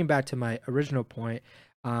swinging back to my original point,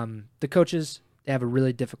 the coaches, they have a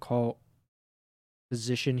really difficult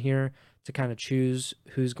position here to kind of choose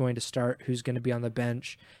who's going to start, who's going to be on the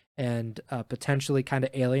bench, and potentially kind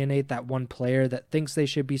of alienate that one player that thinks they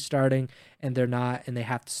should be starting and they're not, and they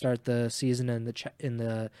have to start the season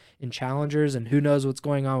in challengers, and who knows what's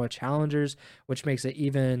going on with challengers, which makes it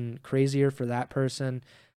even crazier for that person.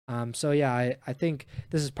 So yeah, I think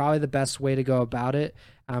this is probably the best way to go about it.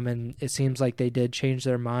 And it seems like they did change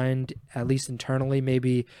their mind, at least internally.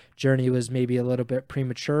 Maybe Journey was maybe a little bit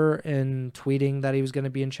premature in tweeting that he was going to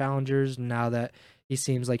be in challengers. Now that he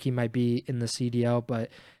seems like he might be in the CDL, but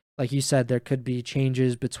like you said, there could be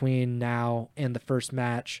changes between now and the first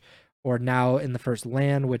match, or now in the first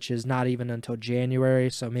LAN, which is not even until January.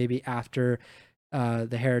 So maybe after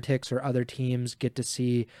the Heretics or other teams get to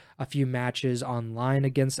see a few matches online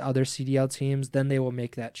against other CDL teams, then they will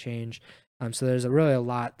make that change. So there's really a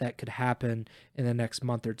lot that could happen in the next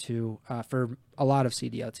month or two for a lot of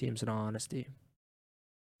CDL teams, in all honesty.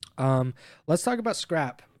 Let's talk about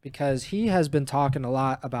Scrap, because he has been talking a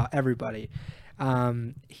lot about everybody. I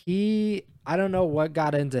don't know what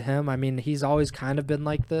got into him. I mean, he's always kind of been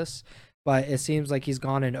like this, but it seems like he's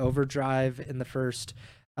gone in overdrive in the first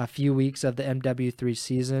few weeks of the MW3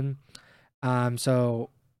 season. So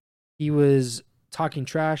he was talking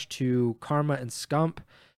trash to Karma and Scump,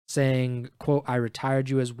 saying, quote, "I retired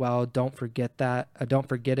you as well. Don't forget that. Don't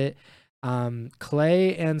forget it."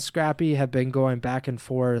 Clay and Scrappy have been going back and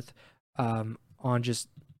forth on just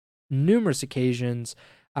numerous occasions.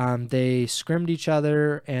 They scrimmed each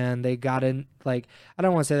other and they got in, like, I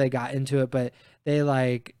don't want to say they got into it, but they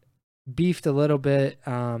like beefed a little bit.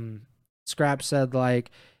 Scrap said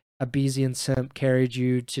like a Bezian simp carried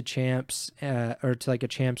you to champs or to like a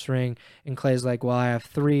champs ring, and Clay's like, well, I have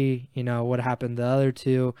three, you know, what happened to the other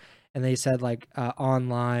two? And they said like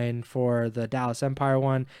online for the Dallas Empire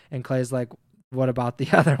one, and Clay's like, what about the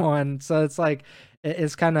other one? So it's like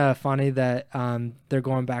it's kind of funny that they're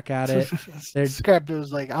going back at it. Scrap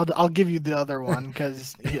was like, I'll give you the other one,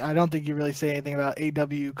 because I don't think you really say anything about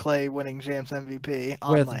AW Clay winning Champs MVP with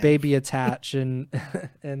online. baby attach and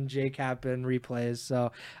and JCap and replays.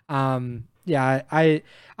 So yeah, I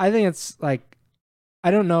think it's like,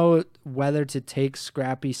 I don't know whether to take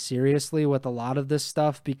Scrappy seriously with a lot of this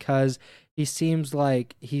stuff, because he seems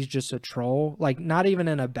like he's just a troll, like not even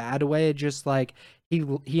in a bad way, just like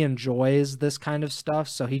he enjoys this kind of stuff,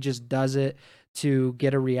 so he just does it to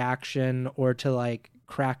get a reaction or to like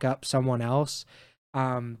crack up someone else.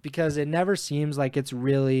 Because it never seems like it's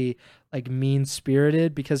really like mean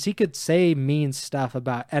spirited, because he could say mean stuff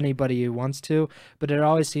about anybody he wants to, but it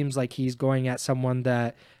always seems like he's going at someone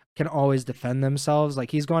that can always defend themselves.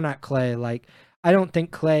 Like he's going at Clay. Like I don't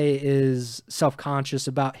think Clay is self-conscious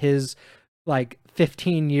about his like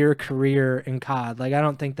 15-year career in COD. Like I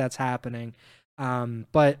don't think that's happening.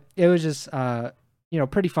 But it was just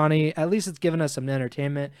pretty funny. At least it's given us some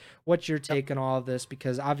entertainment. What's your take on all of this?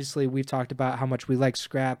 Because obviously we've talked about how much we like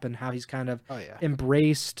Scrap and how he's kind of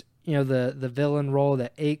embraced, the villain role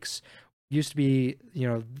that Aches used to be,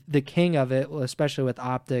 the king of it, especially with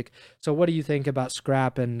Optic. So what do you think about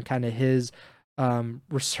Scrap and kind of his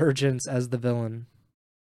resurgence as the villain?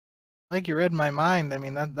 Like you read my mind. I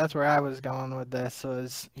mean, that's where I was going with this.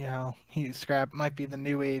 Was Scrap might be the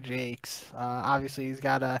new age Aches. Obviously, he's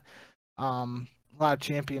got a lot of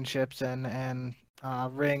championships and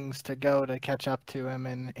rings to go to catch up to him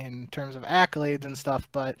in terms of accolades and stuff.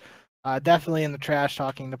 But definitely in the trash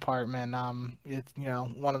talking department, it's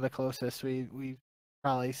one of the closest we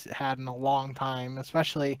probably had in a long time.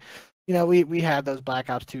 Especially, we had those Black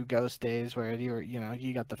Ops 2 Ghost days where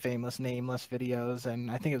you got the famous nameless videos,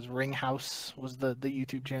 and I think it was Ringhouse was the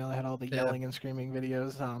YouTube channel that had all the yelling and screaming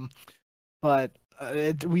videos. But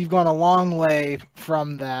we've gone a long way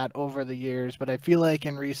from that over the years, but I feel like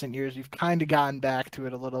in recent years we've kind of gotten back to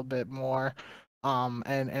it a little bit more.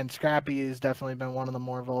 And Scrappy has definitely been one of the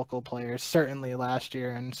more vocal players, certainly last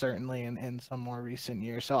year and certainly in some more recent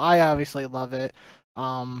years. So I obviously love it.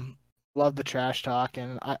 Love the trash talk,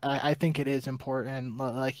 and I think it is important.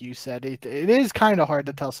 Like you said, it is kind of hard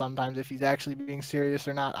to tell sometimes if he's actually being serious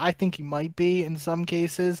or not. I think he might be in some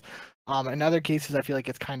cases. In other cases, I feel like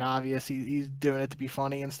it's kind of obvious he's doing it to be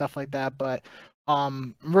funny and stuff like that. But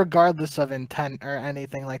regardless of intent or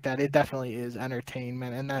anything like that, it definitely is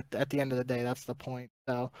entertainment, and that at the end of the day, that's the point.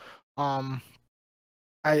 So, um,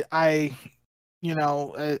 I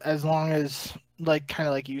as long as like kind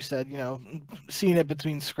of like you said, seeing it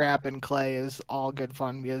between Scrap and Clay is all good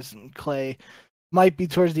fun because Clay might be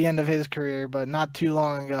towards the end of his career, but not too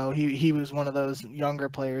long ago, he was one of those younger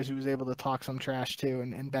players who was able to talk some trash too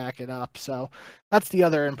and back it up. So that's the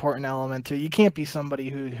other important element too. You can't be somebody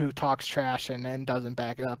who talks trash and doesn't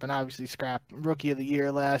back it up. And obviously, Scrap Rookie of the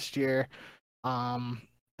Year last year, um,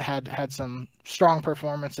 had some strong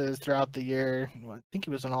performances throughout the year. Well, I think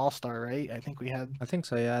he was an All Star, right? I think we had I think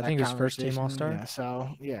so. Yeah, I that think he was first team All conversation. Star.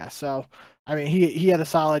 So I mean, he had a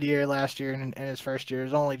solid year last year, and his first year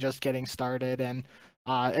is only just getting started, and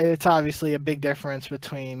it's obviously a big difference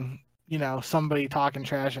between somebody talking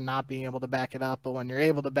trash and not being able to back it up, but when you're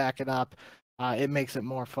able to back it up. It makes it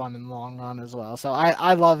more fun in the long run as well. So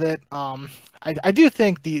I love it. I do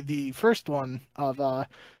think the first one of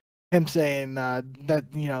him saying that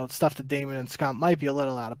stuff to Damon and Scott might be a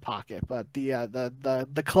little out of pocket, but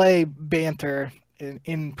the Clay banter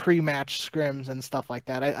in pre-match scrims and stuff like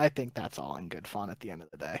that, I think that's all in good fun at the end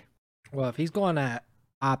of the day. Well, if he's going at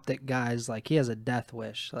optic guys, like he has a death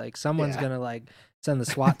wish. Like someone's Yeah, gonna like send the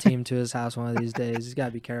SWAT team to his house one of these days. He's got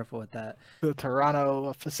to be careful with that. the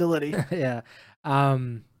Toronto facility. Yeah.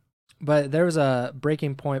 Um, but there was a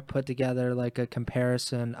breaking point put together, like a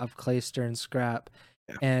comparison of Clayster and Scrap,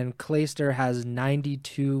 Yeah, and Clayster has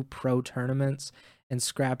 92 pro tournaments, and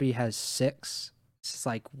Scrappy has 6. It's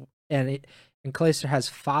like, and Clayster has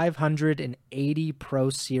 580 pro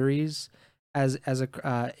series as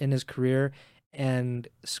a in his career, and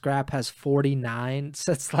Scrap has 49.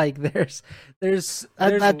 So it's like there's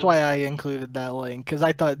that's why I included that link because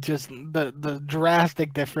I thought just the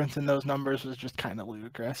drastic difference in those numbers was just kind of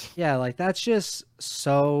ludicrous. Yeah, like that's just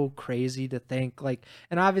so crazy to think. Like,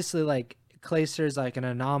 and obviously, like Clayster's like an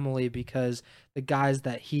anomaly because the guys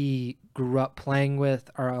that he grew up playing with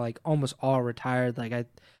are like almost all retired. Like,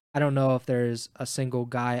 I don't know if there's a single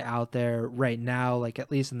guy out there right now, like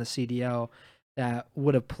at least in the CDL, that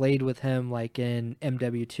would have played with him, like in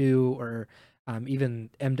MW2 or even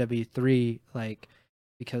MW3, like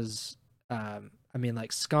because I mean,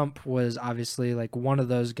 like Scump was obviously like one of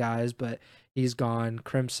those guys, but he's gone.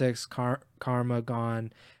 Crim6, Karma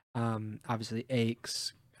gone. Obviously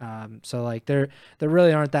Aches. So like there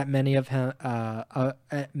really aren't that many of him.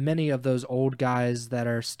 Many of those old guys that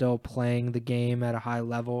are still playing the game at a high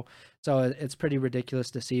level. So it's pretty ridiculous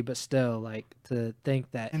to see, but still, like to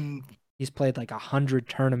think that And he's played like 100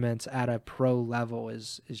 tournaments at a pro level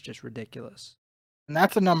is just ridiculous. And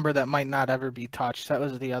that's a number that might not ever be touched. That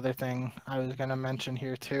was the other thing I was going to mention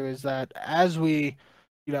here too is that as we,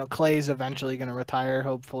 Clay's eventually going to retire,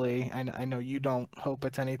 hopefully. I know you don't hope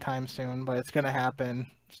it's anytime soon, but it's going to happen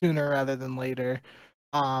sooner rather than later.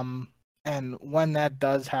 Um, and when that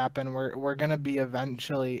does happen, we're going to be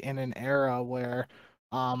eventually in an era where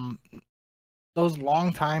um, those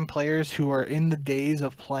longtime players who are in the days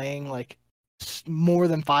of playing like more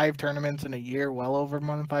than 5 tournaments in a year, well over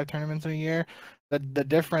more than 5 tournaments in a year. The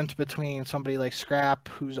difference between somebody like Scrap,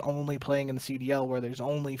 who's only playing in the CDL, where there's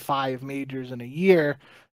only 5 majors in a year,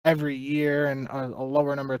 every year, and a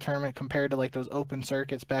lower number of tournament compared to like those open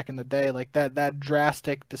circuits back in the day, like that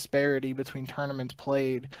drastic disparity between tournaments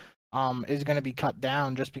played is going to be cut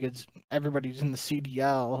down just because everybody who's in the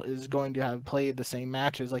CDL is going to have played the same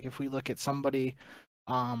matches. Like if we look at somebody,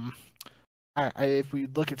 um, if we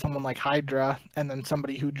look at someone like Hydra and then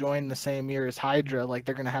somebody who joined the same year as Hydra, like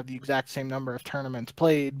they're going to have the exact same number of tournaments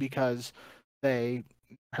played because they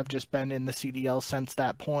have just been in the CDL since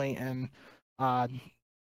that point and uh,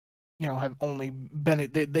 have only been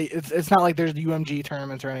it's not like there's UMG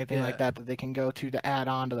tournaments or anything like Yeah, that they can go to add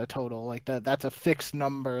on to the total. Like that's a fixed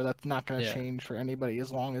number that's not going to yeah, change for anybody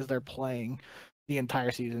as long as they're playing the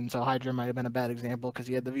entire season. So Hydra might have been a bad example because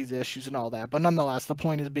he had the visa issues and all that. But nonetheless, the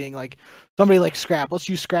point is being like somebody like Scrap. Let's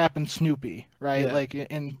use Scrap and Snoopy, right? yeah, Like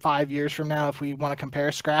in 5 years from now, if we want to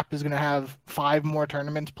compare, Scrap is going to have 5 more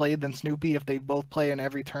tournaments played than Snoopy if they both play in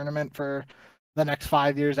every tournament for the next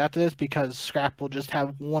 5 years after this because Scrap will just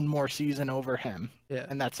have one more season over him, yeah.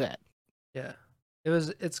 and that's it. Yeah.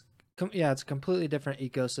 It's a completely different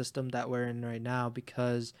ecosystem that we're in right now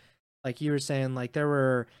because like you were saying, like there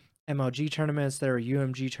were MLG tournaments, there were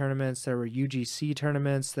UMG tournaments, there were UGC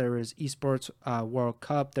tournaments, there was esports World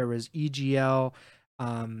Cup, there was EGL,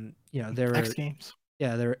 there X were Games.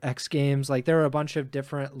 yeah, there were X Games, like there were a bunch of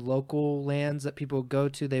different local lands that people would go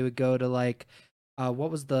to. They would go to like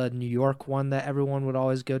What was the New York one that everyone would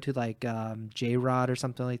always go to, like J Rod or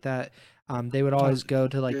something like that? They would Oh, always go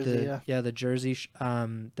to like Jersey, yeah. the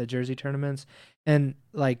Jersey tournaments, and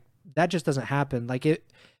like that just doesn't happen. Like it,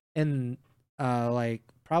 and like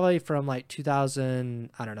probably from like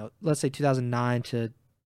 2000, I don't know, let's say 2009 to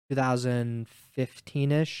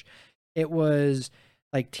 2015 ish, it was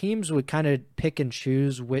like teams would kind of pick and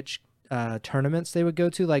choose which tournaments they would go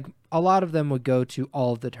to. Like a lot of them would go to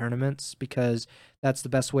all of the tournaments because that's the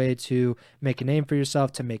best way to make a name for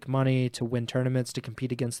yourself, to make money, to win tournaments, to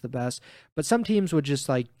compete against the best. But some teams would just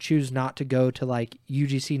like choose not to go to like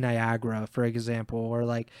UGC Niagara, for example, or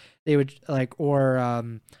like they would like, or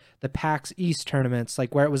the PAX East tournaments,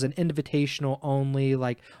 like where it was an invitational only,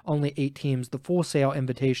 like only 8 teams. The Full Sail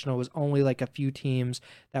Invitational was only like a few teams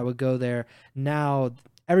that would go there. Now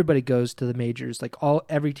everybody goes to the majors. Like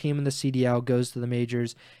every team in the CDL goes to the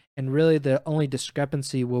majors, and really the only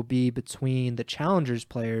discrepancy will be between the challengers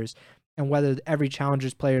players and whether every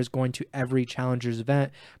challengers player is going to every challengers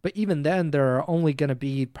event. But even then, there are only going to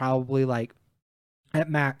be probably like at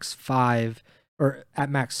max 5 or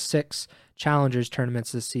at max 6 challengers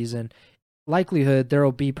tournaments this season. Likelihood there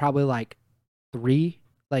will be probably like 3,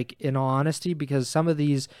 like in all honesty, because some of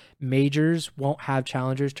these majors won't have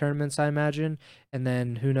challengers tournaments, I imagine, and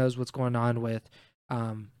then who knows what's going on with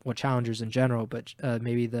well, challengers in general, but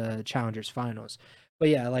maybe the challengers finals. But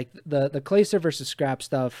yeah, like the Clayster versus Scrap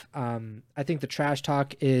stuff, I think the trash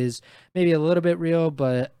talk is maybe a little bit real,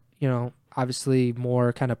 but obviously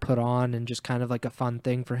more kind of put on and just kind of like a fun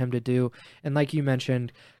thing for him to do. And like you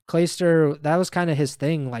mentioned, Clayster, that was kind of his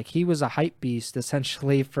thing. Like he was a hype beast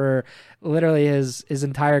essentially for literally his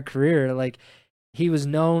entire career. Like he was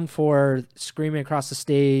known for screaming across the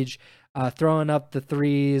stage, throwing up the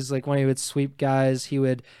threes. Like when he would sweep guys, he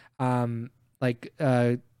would like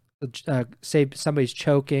say somebody's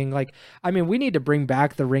choking. Like I mean, we need to bring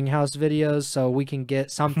back the ring house videos so we can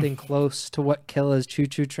get something close to what Killa's choo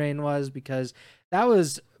choo train was, because that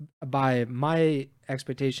was, by my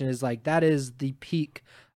expectation, is like that is the peak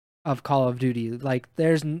of Call of Duty. Like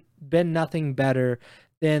there's been nothing better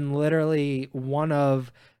than literally one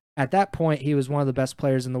of, at that point he was one of the best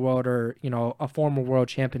players in the world, or a former world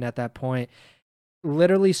champion at that point,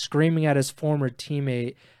 literally screaming at his former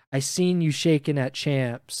teammate, I seen you shaking at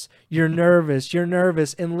champs. You're nervous. You're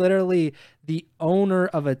nervous. And literally the owner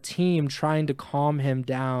of a team trying to calm him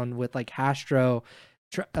down with like Hastro,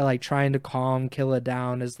 like trying to calm Killa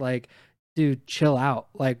down is like, dude, chill out.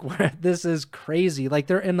 Like this is crazy. Like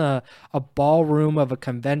they're in a ballroom of a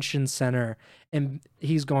convention center and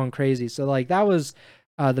he's going crazy. So like that was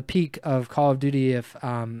the peak of Call of Duty if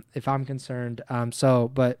I'm concerned.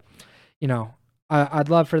 But you know, I'd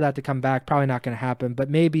love for that to come back. Probably not going to happen, but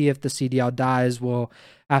maybe if the CDL dies, we'll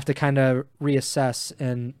have to kind of reassess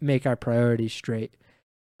and make our priorities straight.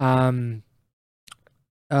 Um,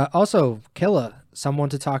 Also, Killa, someone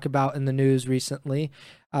to talk about in the news recently.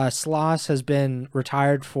 Sloss has been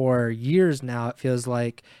retired for years now, it feels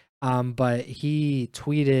like. But he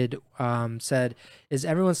tweeted, said, "Is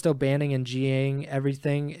everyone still banning and GAing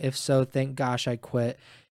everything? If so, thank gosh I quit."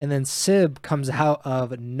 And then Sib comes out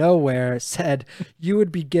of nowhere, said, "You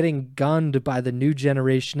would be getting gunned by the new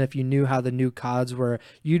generation if you knew how the new CODs were.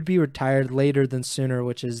 You'd be retired later than sooner,"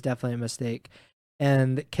 which is definitely a mistake.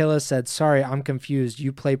 And Killa said, "Sorry, I'm confused.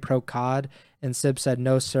 You play pro COD?" And Sib said,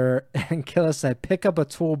 "No, sir." And Killa said, "Pick up a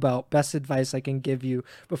tool belt. Best advice I can give you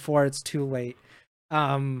before it's too late."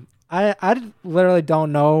 I literally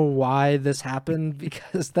don't know why this happened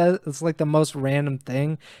because that it's like the most random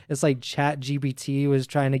thing. It's like Chat GBT was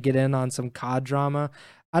trying to get in on some COD drama.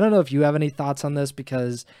 I don't know if you have any thoughts on this,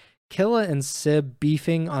 because Killa and Sib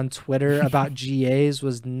beefing on Twitter about GAs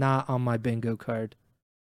was not on my bingo card.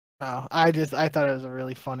 No, I thought it was a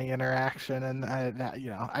really funny interaction, and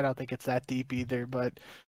I don't think it's that deep either, but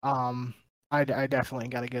I definitely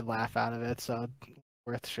got a good laugh out of it, so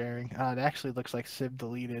worth sharing. It actually looks like Sib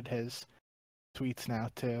deleted his tweets now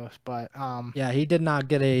too, but Yeah, he did not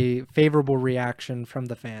get a favorable reaction from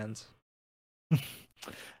the fans.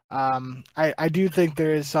 I do think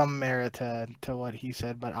there is some merit to what he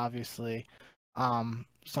said, but obviously,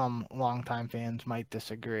 some longtime fans might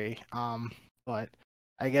disagree. But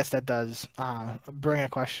I guess that does bring a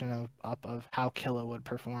question up of how Killa would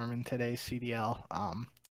perform in today's CDL.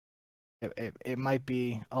 It might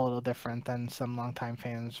be a little different than some longtime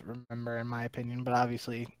fans remember, in my opinion. But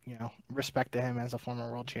obviously, respect to him as a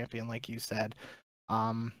former world champion, like you said.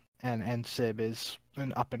 Um, and Sib is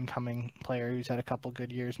an up and coming player who's had a couple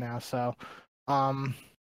good years now. So, um,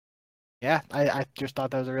 yeah, I just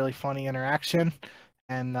thought that was a really funny interaction,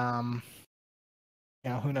 and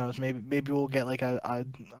who knows? Maybe we'll get like a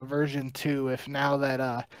version 2 if now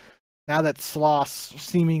that Sloss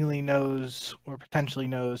seemingly knows or potentially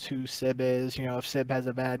knows who Sib is. If Sib has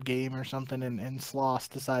a bad game or something, and Sloss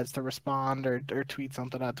decides to respond or tweet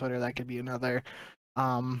something on Twitter, that could be another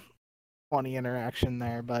um funny interaction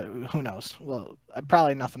there. But who knows? Well,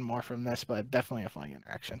 probably nothing more from this, but definitely a funny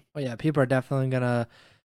interaction. Well, yeah, people are definitely gonna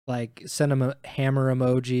like send him hammer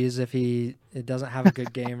emojis if it doesn't have a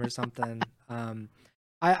good game or something.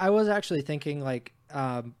 I was actually thinking like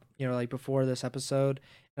like before this episode,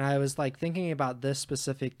 and I was like thinking about this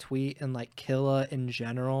specific tweet and like Killa in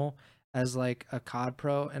general as like a COD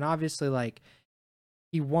pro, and obviously like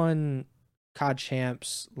he won COD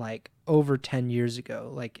champs like over 10 years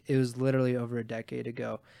ago. Like it was literally over a decade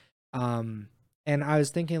ago. Um and I was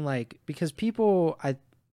thinking like because people I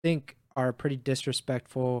think are pretty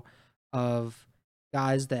disrespectful of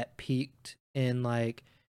guys that peaked in like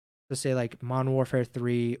let's say like Modern Warfare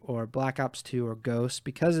 3 or Black Ops 2 or Ghost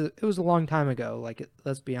because it was a long time ago. Like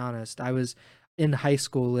let's be honest, I was in high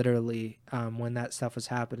school literally when that stuff was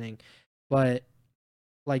happening. But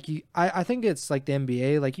like I think it's like the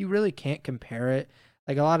NBA, like you really can't compare it.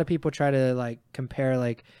 Like a lot of people try to like compare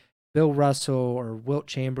like Bill Russell or Wilt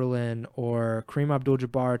Chamberlain or Kareem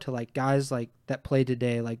Abdul-Jabbar to like guys like that play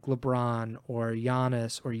today, like LeBron or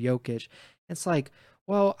Giannis or Jokic. It's like,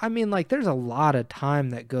 well, I mean, like there's a lot of time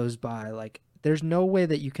that goes by. Like there's no way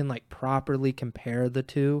that you can like properly compare the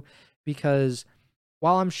two because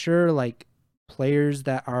while I'm sure like players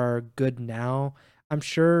that are good now, I'm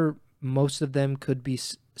sure most of them could be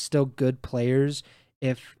still good players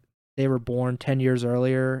if they were born 10 years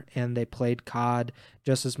earlier and they played COD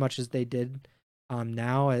just as much as they did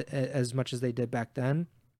now, as much as they did back then.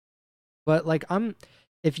 But like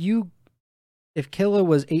if you if Killa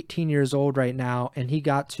was 18 years old right now and he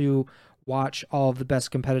got to watch all of the best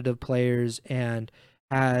competitive players and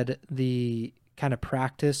had the kind of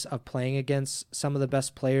practice of playing against some of the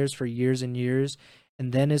best players for years and years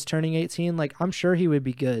and then is turning 18, like I'm sure he would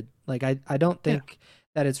be good. Like I don't Yeah. think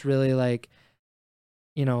that it's really like,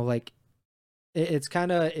 like it's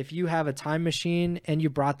kind of if you have a time machine and you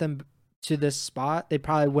brought them to this spot, they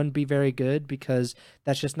probably wouldn't be very good because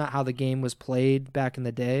that's just not how the game was played back in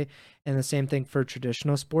the day. And the same thing for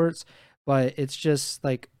traditional sports. But it's just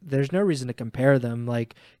like there's no reason to compare them.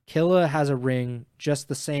 Like Killa has a ring just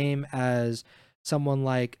the same as someone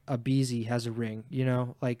like Abizi has a ring.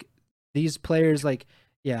 Like these players, like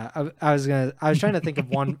yeah, I was trying to think of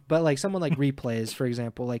one, but like someone like Replays, for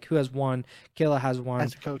example, like who has one, Killa has one.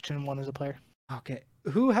 As a coach and one as a player. Okay.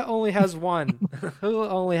 Who only has one? Who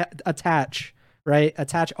only attach, right?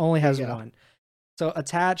 Attach only There has you go. one. So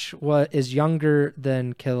attach what is younger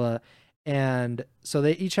than Killa, and so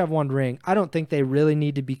they each have one ring. I don't think they really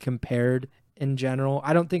need to be compared in general.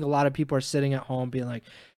 I don't think a lot of people are sitting at home being like,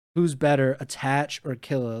 "Who's better, attach or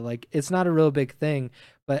Killa?" Like it's not a real big thing.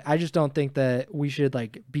 But I just don't think that we should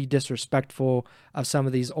like be disrespectful of some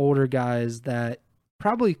of these older guys that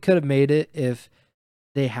probably could have made it if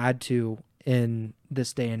they had to in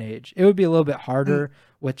this day and age. It would be a little bit And harder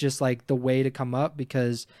with just like the way to come up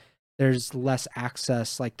because there's less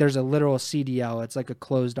access. Like there's a literal CDL. It's like a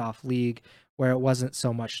closed off league where it wasn't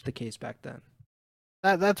so much the case back then.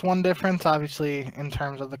 that's one difference, obviously, in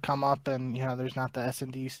terms of the come up, and there's not the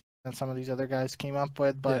S&D that some of these other guys came up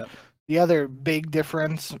with. But Yeah. the other big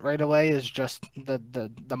difference right away is just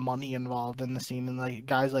the money involved in the scene, and like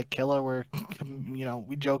guys like Killa were,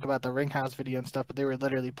 we joke about the Ringhouse video and stuff, but they were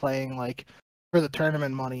literally playing like for the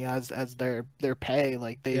tournament money as their pay.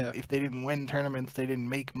 Like Yeah. if they didn't win tournaments, they didn't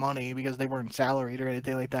make money because they weren't salaried or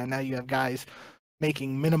anything like that. Now you have guys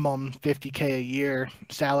making minimum 50K a year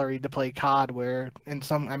salary to play COD, where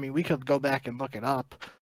I mean, we could go back and look it up.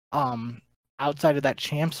 Um, Outside of that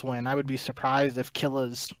champs win, I would be surprised if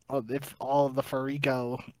all of the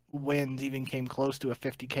Farigo wins even came close to a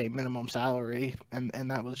 50K minimum salary, and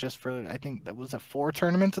that was just for, I think that was 4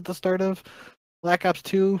 tournaments at the start of Black Ops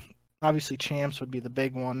 2. Obviously, champs would be the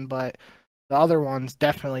big one, but the other ones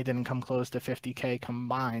definitely didn't come close to 50K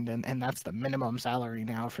combined, and that's the minimum salary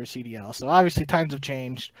now for CDL. So obviously times have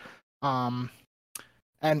changed. Um,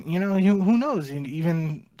 and who knows?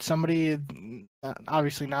 Even somebody,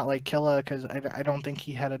 obviously not like Killa, because I don't think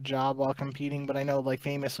he had a job while competing. But I know, like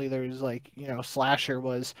famously, there was like Slasher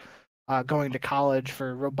was going to college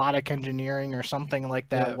for robotic engineering or something like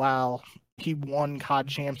that Yeah. while he won COD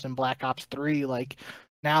champs in Black Ops 3. Like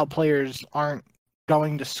now players aren't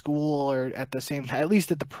going to school or at the same time, at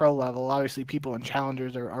least at the pro level. Obviously people in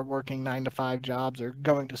challengers are working 9 to 5 jobs or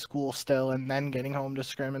going to school still and then getting home to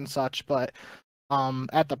scrim and such. But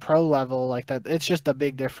at the pro level like that. It's just a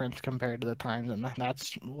big difference compared to the times, and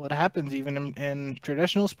that's what happens even in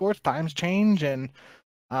traditional sports. Times change, and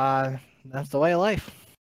uh, that's the way of life.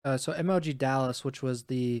 So MLG Dallas, which was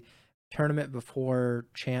the tournament before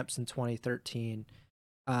Champs in 2013,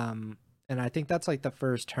 um, and I think that's like the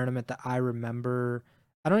first tournament that I remember.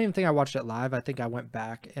 I don't even think I watched it live. I think I went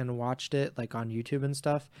back and watched it like on YouTube and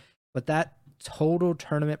stuff. But that total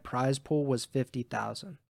tournament prize pool was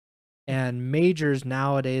 50,000, and majors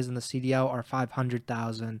nowadays in the CDL are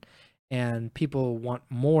 500,000, and people want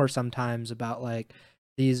more sometimes about like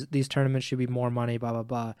these tournaments should be more money, blah blah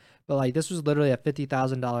blah. But like this was literally a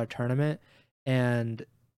 $50,000 tournament, and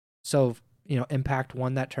so Impact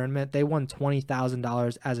won that tournament. They won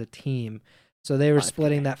 $20,000 as a team, so they were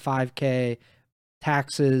splitting 5K. that 5K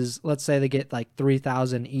taxes. Let's say they get like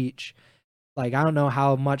 3,000 each. Like I don't know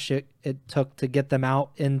how much it took to get them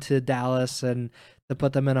out into Dallas and to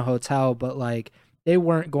put them in a hotel, but like they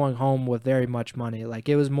weren't going home with very much money. Like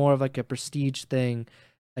it was more of like a prestige thing,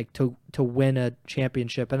 like to win a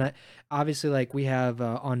championship. And obviously, like we have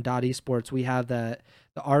on Esports, we have the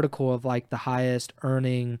article of like the highest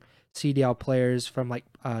earning CDL players from like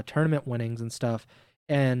tournament winnings and stuff.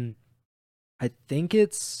 And I think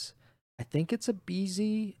it's I think it's a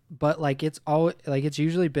BZ, but like it's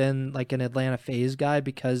usually been like an Atlanta FaZe guy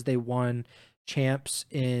because they won champs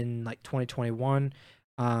in like 2021.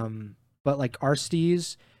 But like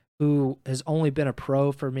Arstees, who has only been a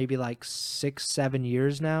pro for maybe like 6-7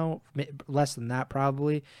 years now, less than that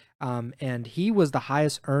probably. And he was the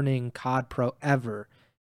highest earning COD pro ever,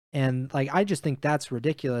 and like I just think that's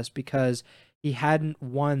ridiculous because he hadn't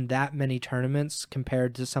won that many tournaments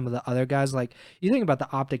compared to some of the other guys. Like you think about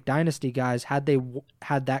the Optic Dynasty guys, had they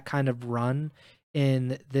had that kind of run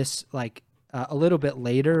in this like a little bit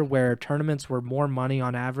later where tournaments were more money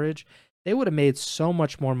on average, they would have made so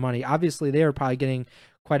much more money. Obviously, they were probably getting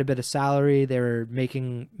quite a bit of salary. They were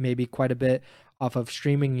making maybe quite a bit off of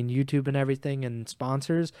streaming and YouTube and everything and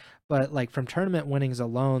sponsors, but like from tournament winnings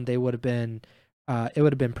alone, they would have been it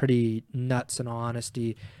would have been pretty nuts in all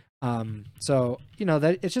honesty. So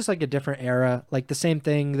that it's just like a different era, like the same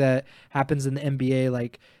thing that happens in the NBA.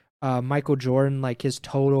 Like Michael Jordan, like his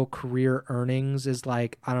total career earnings is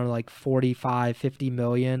like I don't know, like 45-50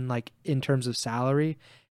 million, like in terms of salary,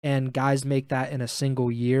 and guys make that in a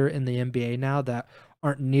single year in the NBA now that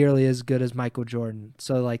aren't nearly as good as Michael Jordan.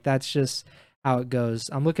 So like that's just how it goes.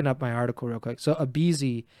 I'm looking up my article real quick. So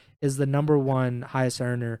Abizi is the number one highest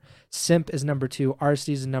earner. Simp is number two.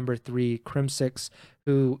 RC is number three. Crim6,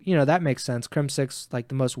 who, that makes sense. Crim6, like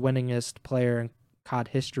the most winningest player in COD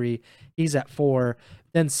history. He's at four.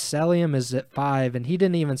 Then Celium is at five, and he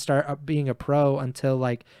didn't even start up being a pro until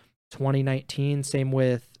like 2019. Same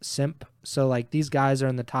with Simp. So like these guys are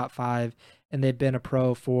in the top five, and they've been a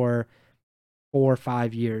pro for 4 or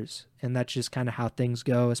 5 years. And that's just kind of how things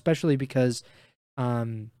go, especially because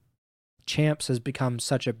um, Champs has become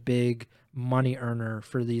such a big money earner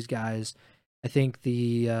for these guys. I think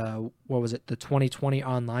the what was it, the 2020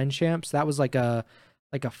 online champs, that was like a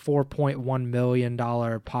 $4.1 million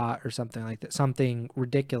pot or something like that, something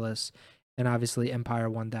ridiculous. And obviously Empire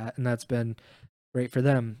won that, and that's been great for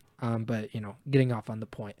them. But getting off on the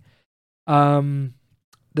point.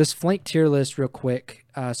 This flank tier list real quick.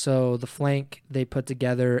 So the flank, they put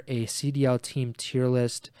together a CDL team tier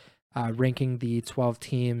list, ranking the 12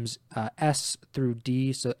 teams S through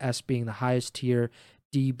D. So S being the highest tier,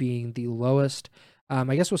 D being the lowest.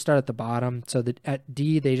 I guess we'll start at the bottom. So at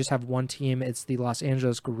D, they just have one team. It's the Los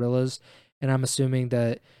Angeles Guerrillas. And I'm assuming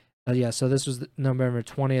that, so this was November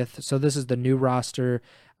 20th. So this is the new roster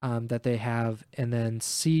that they have. And then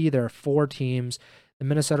C, there are four teams: the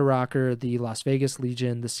Minnesota Rocker, the Las Vegas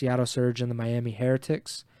Legion, the Seattle Surge, and the Miami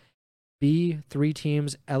Heretics. B, three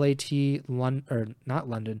teams: LAT, not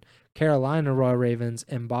London, Carolina Royal Ravens,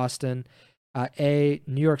 and Boston. A,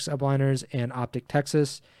 New York Subliners and Optic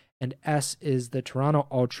Texas. And S is the Toronto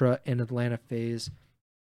Ultra and Atlanta FaZe.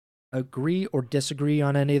 Agree or disagree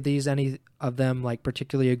on any of these? Any of them like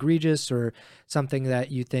particularly egregious, or something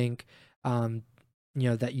that you think,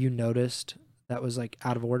 that you noticed that was like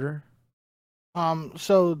out of order?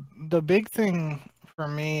 So the big thing for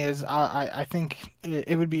me is I think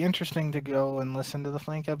it would be interesting to go and listen to the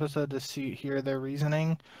Flank episode to hear their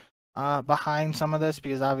reasoning behind some of this,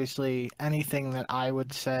 because obviously anything that I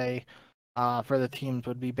would say for the teams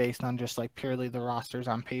would be based on just like purely the rosters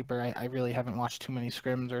on paper. I really haven't watched too many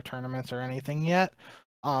scrims or tournaments or anything yet.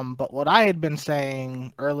 But what I had been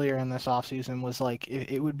saying earlier in this offseason was like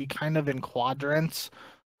it would be kind of in quadrants,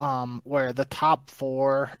 where the top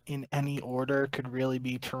four in any order could really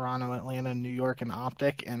be Toronto, Atlanta, New York, and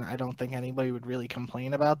Optic, and I don't think anybody would really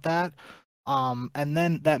complain about that. And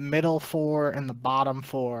then that middle four and the bottom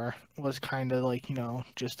four was kind of like,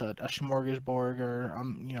 just a smorgasbord, or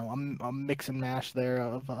a mix and mash there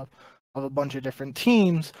of a bunch of different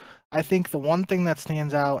teams. I think the one thing that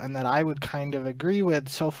stands out and that I would kind of agree with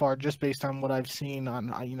so far, just based on what I've seen on,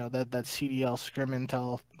 that CDL Scrim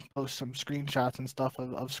Intel post some screenshots and stuff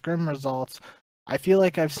of Scrim results. I feel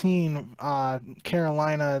like I've seen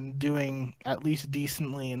Carolina doing at least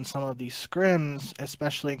decently in some of these scrims,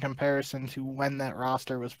 especially in comparison to when that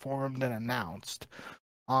roster was formed and announced.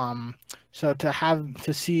 Um, so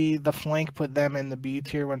to see the flank put them in the B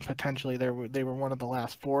tier when potentially they were one of the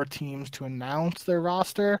last four teams to announce their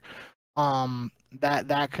roster,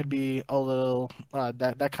 that could be a little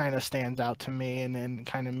that kind of stands out to me, and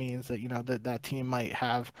kind of means that that team might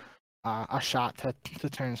have a shot to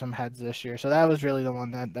turn some heads this year. So that was really the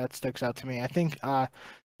one that sticks out to me. I think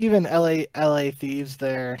even LA Thieves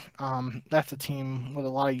there, that's a team with a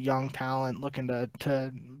lot of young talent looking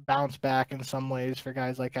to bounce back in some ways for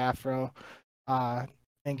guys like Afro uh,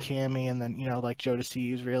 and Cammy, and then like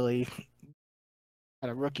Jodeci's really had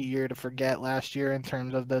a rookie year to forget last year in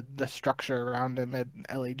terms of the structure around him at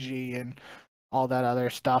LAG and all that other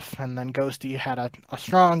stuff. And then Ghosty had a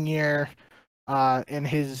strong year in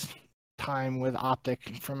his time with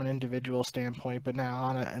Optic from an individual standpoint, but now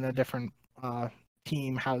in a different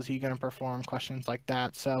team, how's he going to perform? Questions like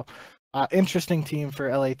that. So, interesting team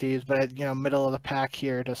for LA Thieves, but middle of the pack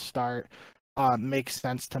here to start makes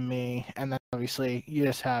sense to me. And then obviously you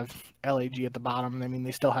just have LAG at the bottom. I mean,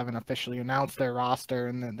 they still haven't officially announced their roster,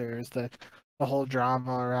 and then there's the whole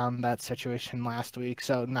drama around that situation last week.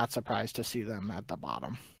 So, not surprised to see them at the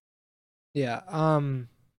bottom. Yeah.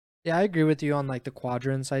 Yeah, I agree with you on like the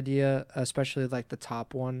quadrants idea, especially like the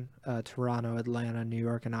top one, Toronto, Atlanta, New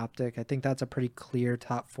York, and Optic. I think that's a pretty clear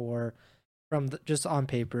top four from just on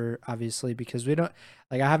paper, obviously, because we don't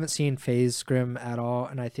like I haven't seen FaZe scrim at all,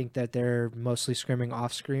 and I think that they're mostly scrimming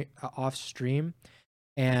off stream,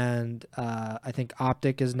 and I think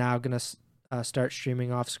Optic is now gonna start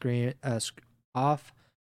streaming off scrimming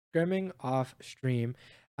off stream.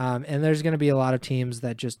 And there's going to be a lot of teams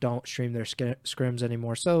that just don't stream their scrims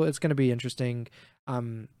anymore. So it's going to be interesting. I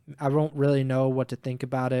won't really know what to think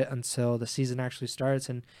about it until the season actually starts.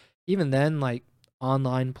 And even then, like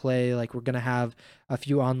online play, like we're going to have a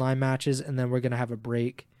few online matches, and then we're going to have a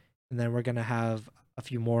break, and then we're going to have a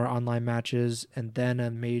few more online matches, and then a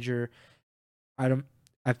major. I don't.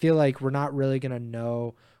 I feel like we're not really going to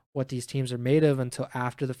know what these teams are made of until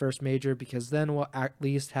after the first major, because then we'll at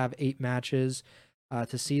least have 8 matches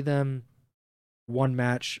to see them, one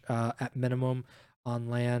match at minimum on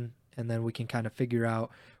LAN, and then we can kind of figure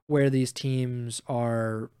out where these teams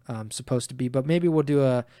are supposed to be. But maybe we'll do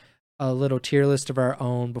a little tier list of our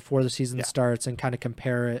own before the season starts and kind of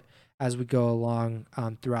compare it as we go along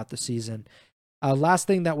throughout the season. Last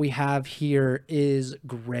thing that we have here is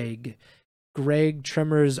Greg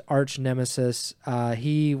Trimmer's arch nemesis.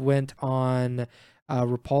 He went on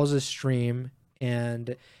Repulse's stream,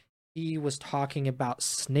 and he was talking about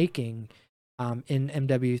snaking in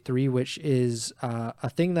MW3, which is a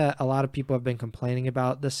thing that a lot of people have been complaining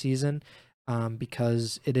about this season,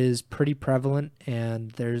 because it is pretty prevalent,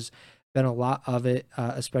 and there's been a lot of it,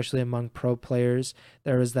 especially among pro players.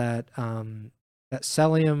 There was that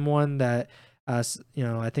Celium one that I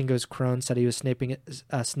think it was Crone said he was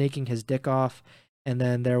snaking his dick off, and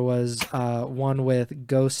then there was one with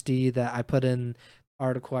Ghosty that I put in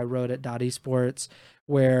article I wrote at Esports,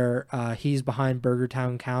 where he's behind Burger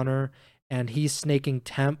Town counter, and he's snaking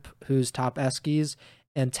Temp, who's top Eskies,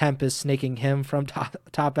 and Temp is snaking him from top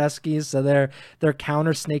Eskies, so they're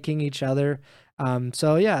counter snaking each other.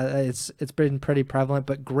 So yeah, it's been pretty prevalent.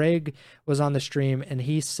 But Greg was on the stream, and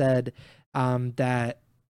he said that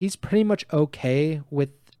he's pretty much okay with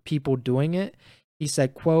people doing it. He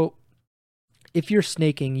said, quote, "If you're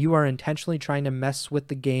snaking, you are intentionally trying to mess with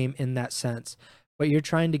the game in that sense, but you're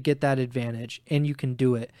trying to get that advantage, and you can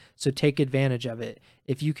do it. So take advantage of it.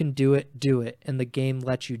 If you can do it, and the game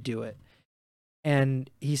lets you do it." And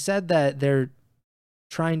he said that they're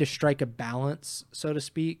trying to strike a balance, so to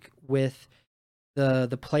speak, with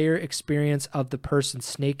the player experience of the person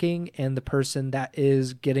snaking and the person that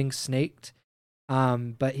is getting snaked.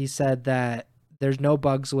 But he said that there's no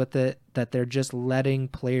bugs with it, that they're just letting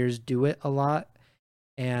players do it a lot,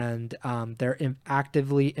 and they're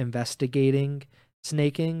actively investigating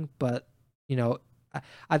snaking. But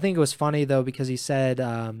I think it was funny though, because he said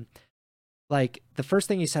like the first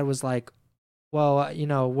thing he said was like, well,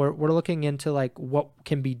 we're looking into like what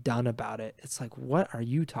can be done about it. It's like, what are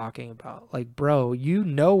you talking about? Like, bro,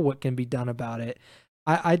 what can be done about it.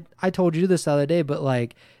 I told you this the other day, but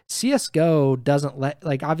like CS:GO doesn't let,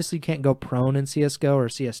 like, obviously you can't go prone in CS:GO or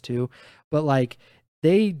CS2, but like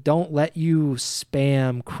they don't let you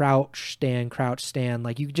spam crouch stand.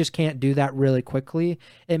 Like you just can't do that really quickly.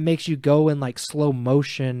 It makes you go in like slow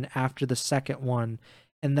motion after the second one.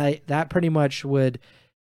 And that pretty much would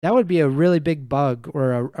be a really big bug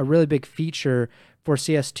or a really big feature for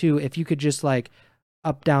CS2 if you could just like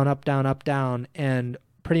up down up down up down and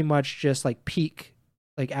pretty much just like peak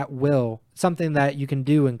like at will, something that you can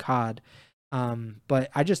do in COD. But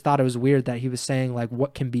I just thought it was weird that he was saying like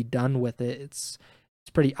what can be done with it. It's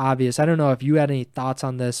pretty obvious. I don't know if you had any thoughts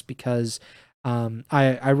on this because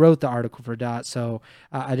I wrote the article for Dot, so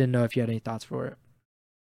I didn't know if you had any thoughts for it.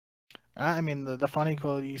 I mean, the funny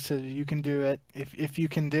quote you said, "You can do it. If you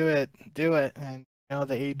can do it, do it." And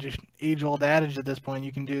the age old adage at this point,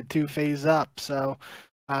 you can do it two phase up. So,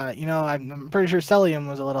 I'm pretty sure Celium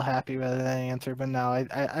was a little happy with that answer, but no,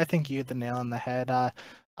 I think you hit the nail on the head.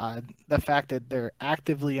 The fact that they're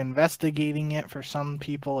actively investigating it for some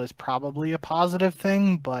people is probably a positive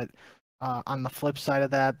thing, but on the flip side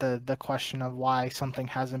of that, the question of why something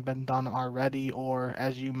hasn't been done already, or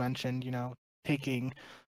as you mentioned, taking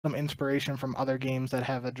some inspiration from other games that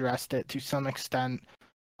have addressed it to some extent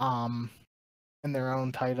um, in their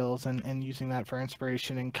own titles, and using that for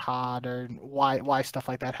inspiration in COD, or why stuff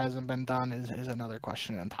like that hasn't been done is another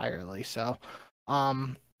question entirely. So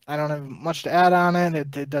I don't have much to add on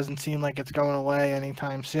it. It doesn't seem like it's going away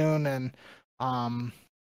anytime soon, and um,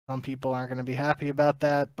 some people aren't going to be happy about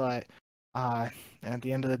that, but uh, at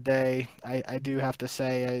the end of the day, I do have to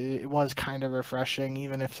say it was kind of refreshing,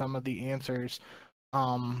 even if some of the answers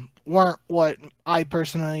weren't what I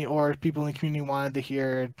personally or people in the community wanted to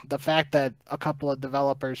hear. The fact that a couple of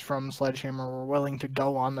developers from Sledgehammer were willing to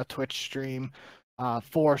go on the Twitch stream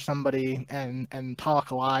for somebody and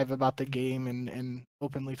talk live about the game and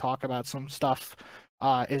openly talk about some stuff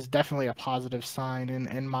is definitely a positive sign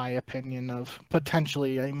in my opinion of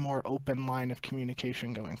potentially a more open line of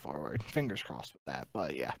communication going forward. Fingers crossed with that,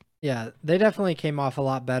 but yeah. Yeah, they definitely came off a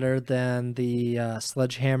lot better than the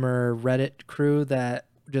Sledgehammer Reddit crew that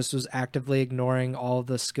just was actively ignoring all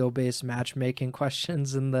the skill-based matchmaking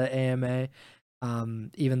questions in the AMA.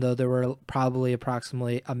 Even though there were probably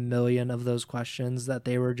approximately a million of those questions that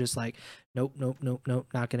they were just like, nope, nope, nope, nope,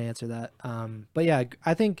 not going to answer that. But yeah,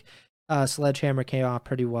 I think Sledgehammer came off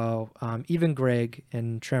pretty well. Even Greg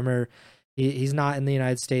and Tremor, he's not in the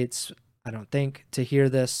United States, I don't think, to hear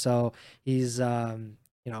this. So he's,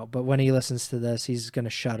 but when he listens to this, he's going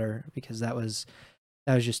to shudder because that was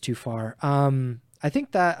just too far. I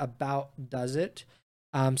think that about does it.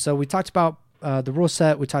 So we talked about the rule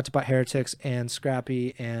set, we talked about heretics and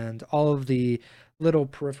Scrappy and all of the little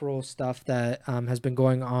peripheral stuff that has been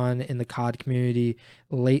going on in the COD community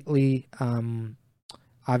lately.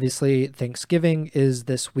 Obviously, Thanksgiving is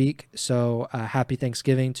this week, so happy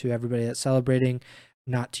Thanksgiving to everybody that's celebrating.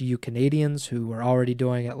 Not to you Canadians who were already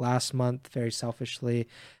doing it last month, very selfishly.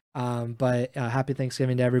 But happy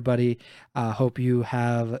Thanksgiving to everybody. Hope you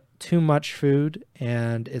have too much food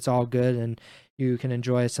and it's all good and you can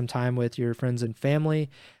enjoy some time with your friends and family.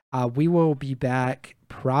 We will be back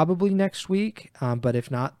probably next week, but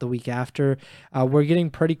if not, the week after. We're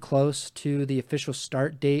getting pretty close to the official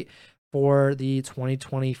start date for the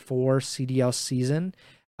 2024 CDL season,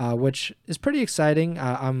 which is pretty exciting.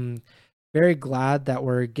 I'm very glad that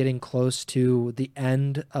we're getting close to the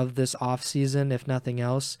end of this off season, if nothing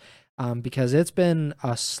else, because it's been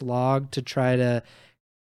a slog to try to,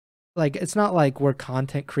 like, it's not like we're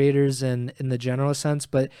content creators in the general sense,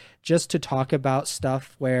 but just to talk about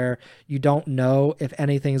stuff where you don't know if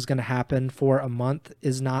anything is going to happen for a month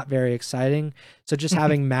is not very exciting. So just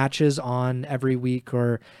having matches on every week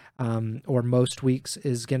or most weeks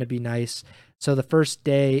is going to be nice. So the first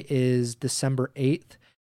day is December 8th.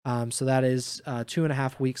 So that is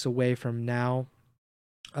 2.5 weeks away from now,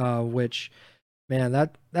 which, man,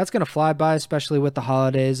 that's gonna fly by, especially with the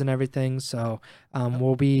holidays and everything. So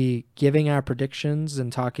we'll be giving our predictions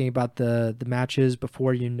and talking about the matches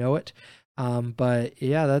before you know it. But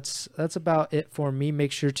yeah, that's about it for me.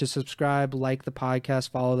 Make sure to subscribe, like the podcast,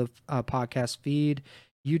 follow the podcast feed,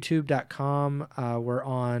 youtube.com. We're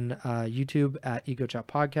on YouTube at Ego Chat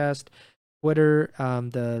Podcast. Twitter,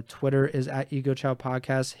 the Twitter is at Ego Chow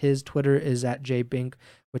Podcast. His Twitter is at JBink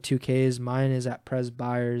with 2Ks. Mine is at Prez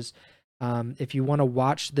Byers. If you want to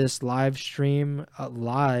watch this live stream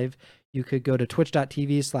live, you could go to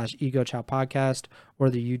twitch.tv/Ego Chow Podcast, or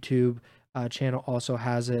the YouTube channel also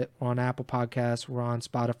has it. We're on Apple Podcasts. We're on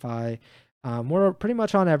Spotify. We're pretty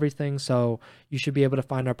much on everything, so you should be able to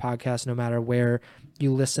find our podcast no matter where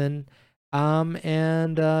you listen.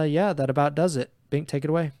 Yeah, that about does it. Bink, take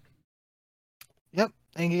it away. Yep.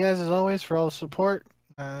 Thank you guys as always for all the support.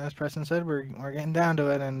 As Preston said, we're getting down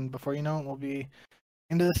to it, and before you know it, we'll be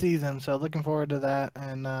into the season. So looking forward to that.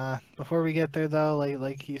 And before we get there, though,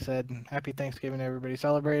 like he said, happy Thanksgiving to everybody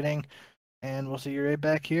celebrating. And we'll see you right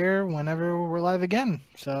back here whenever we're live again.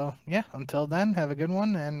 So yeah, until then, have a good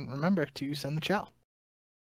one, and remember to send the chow.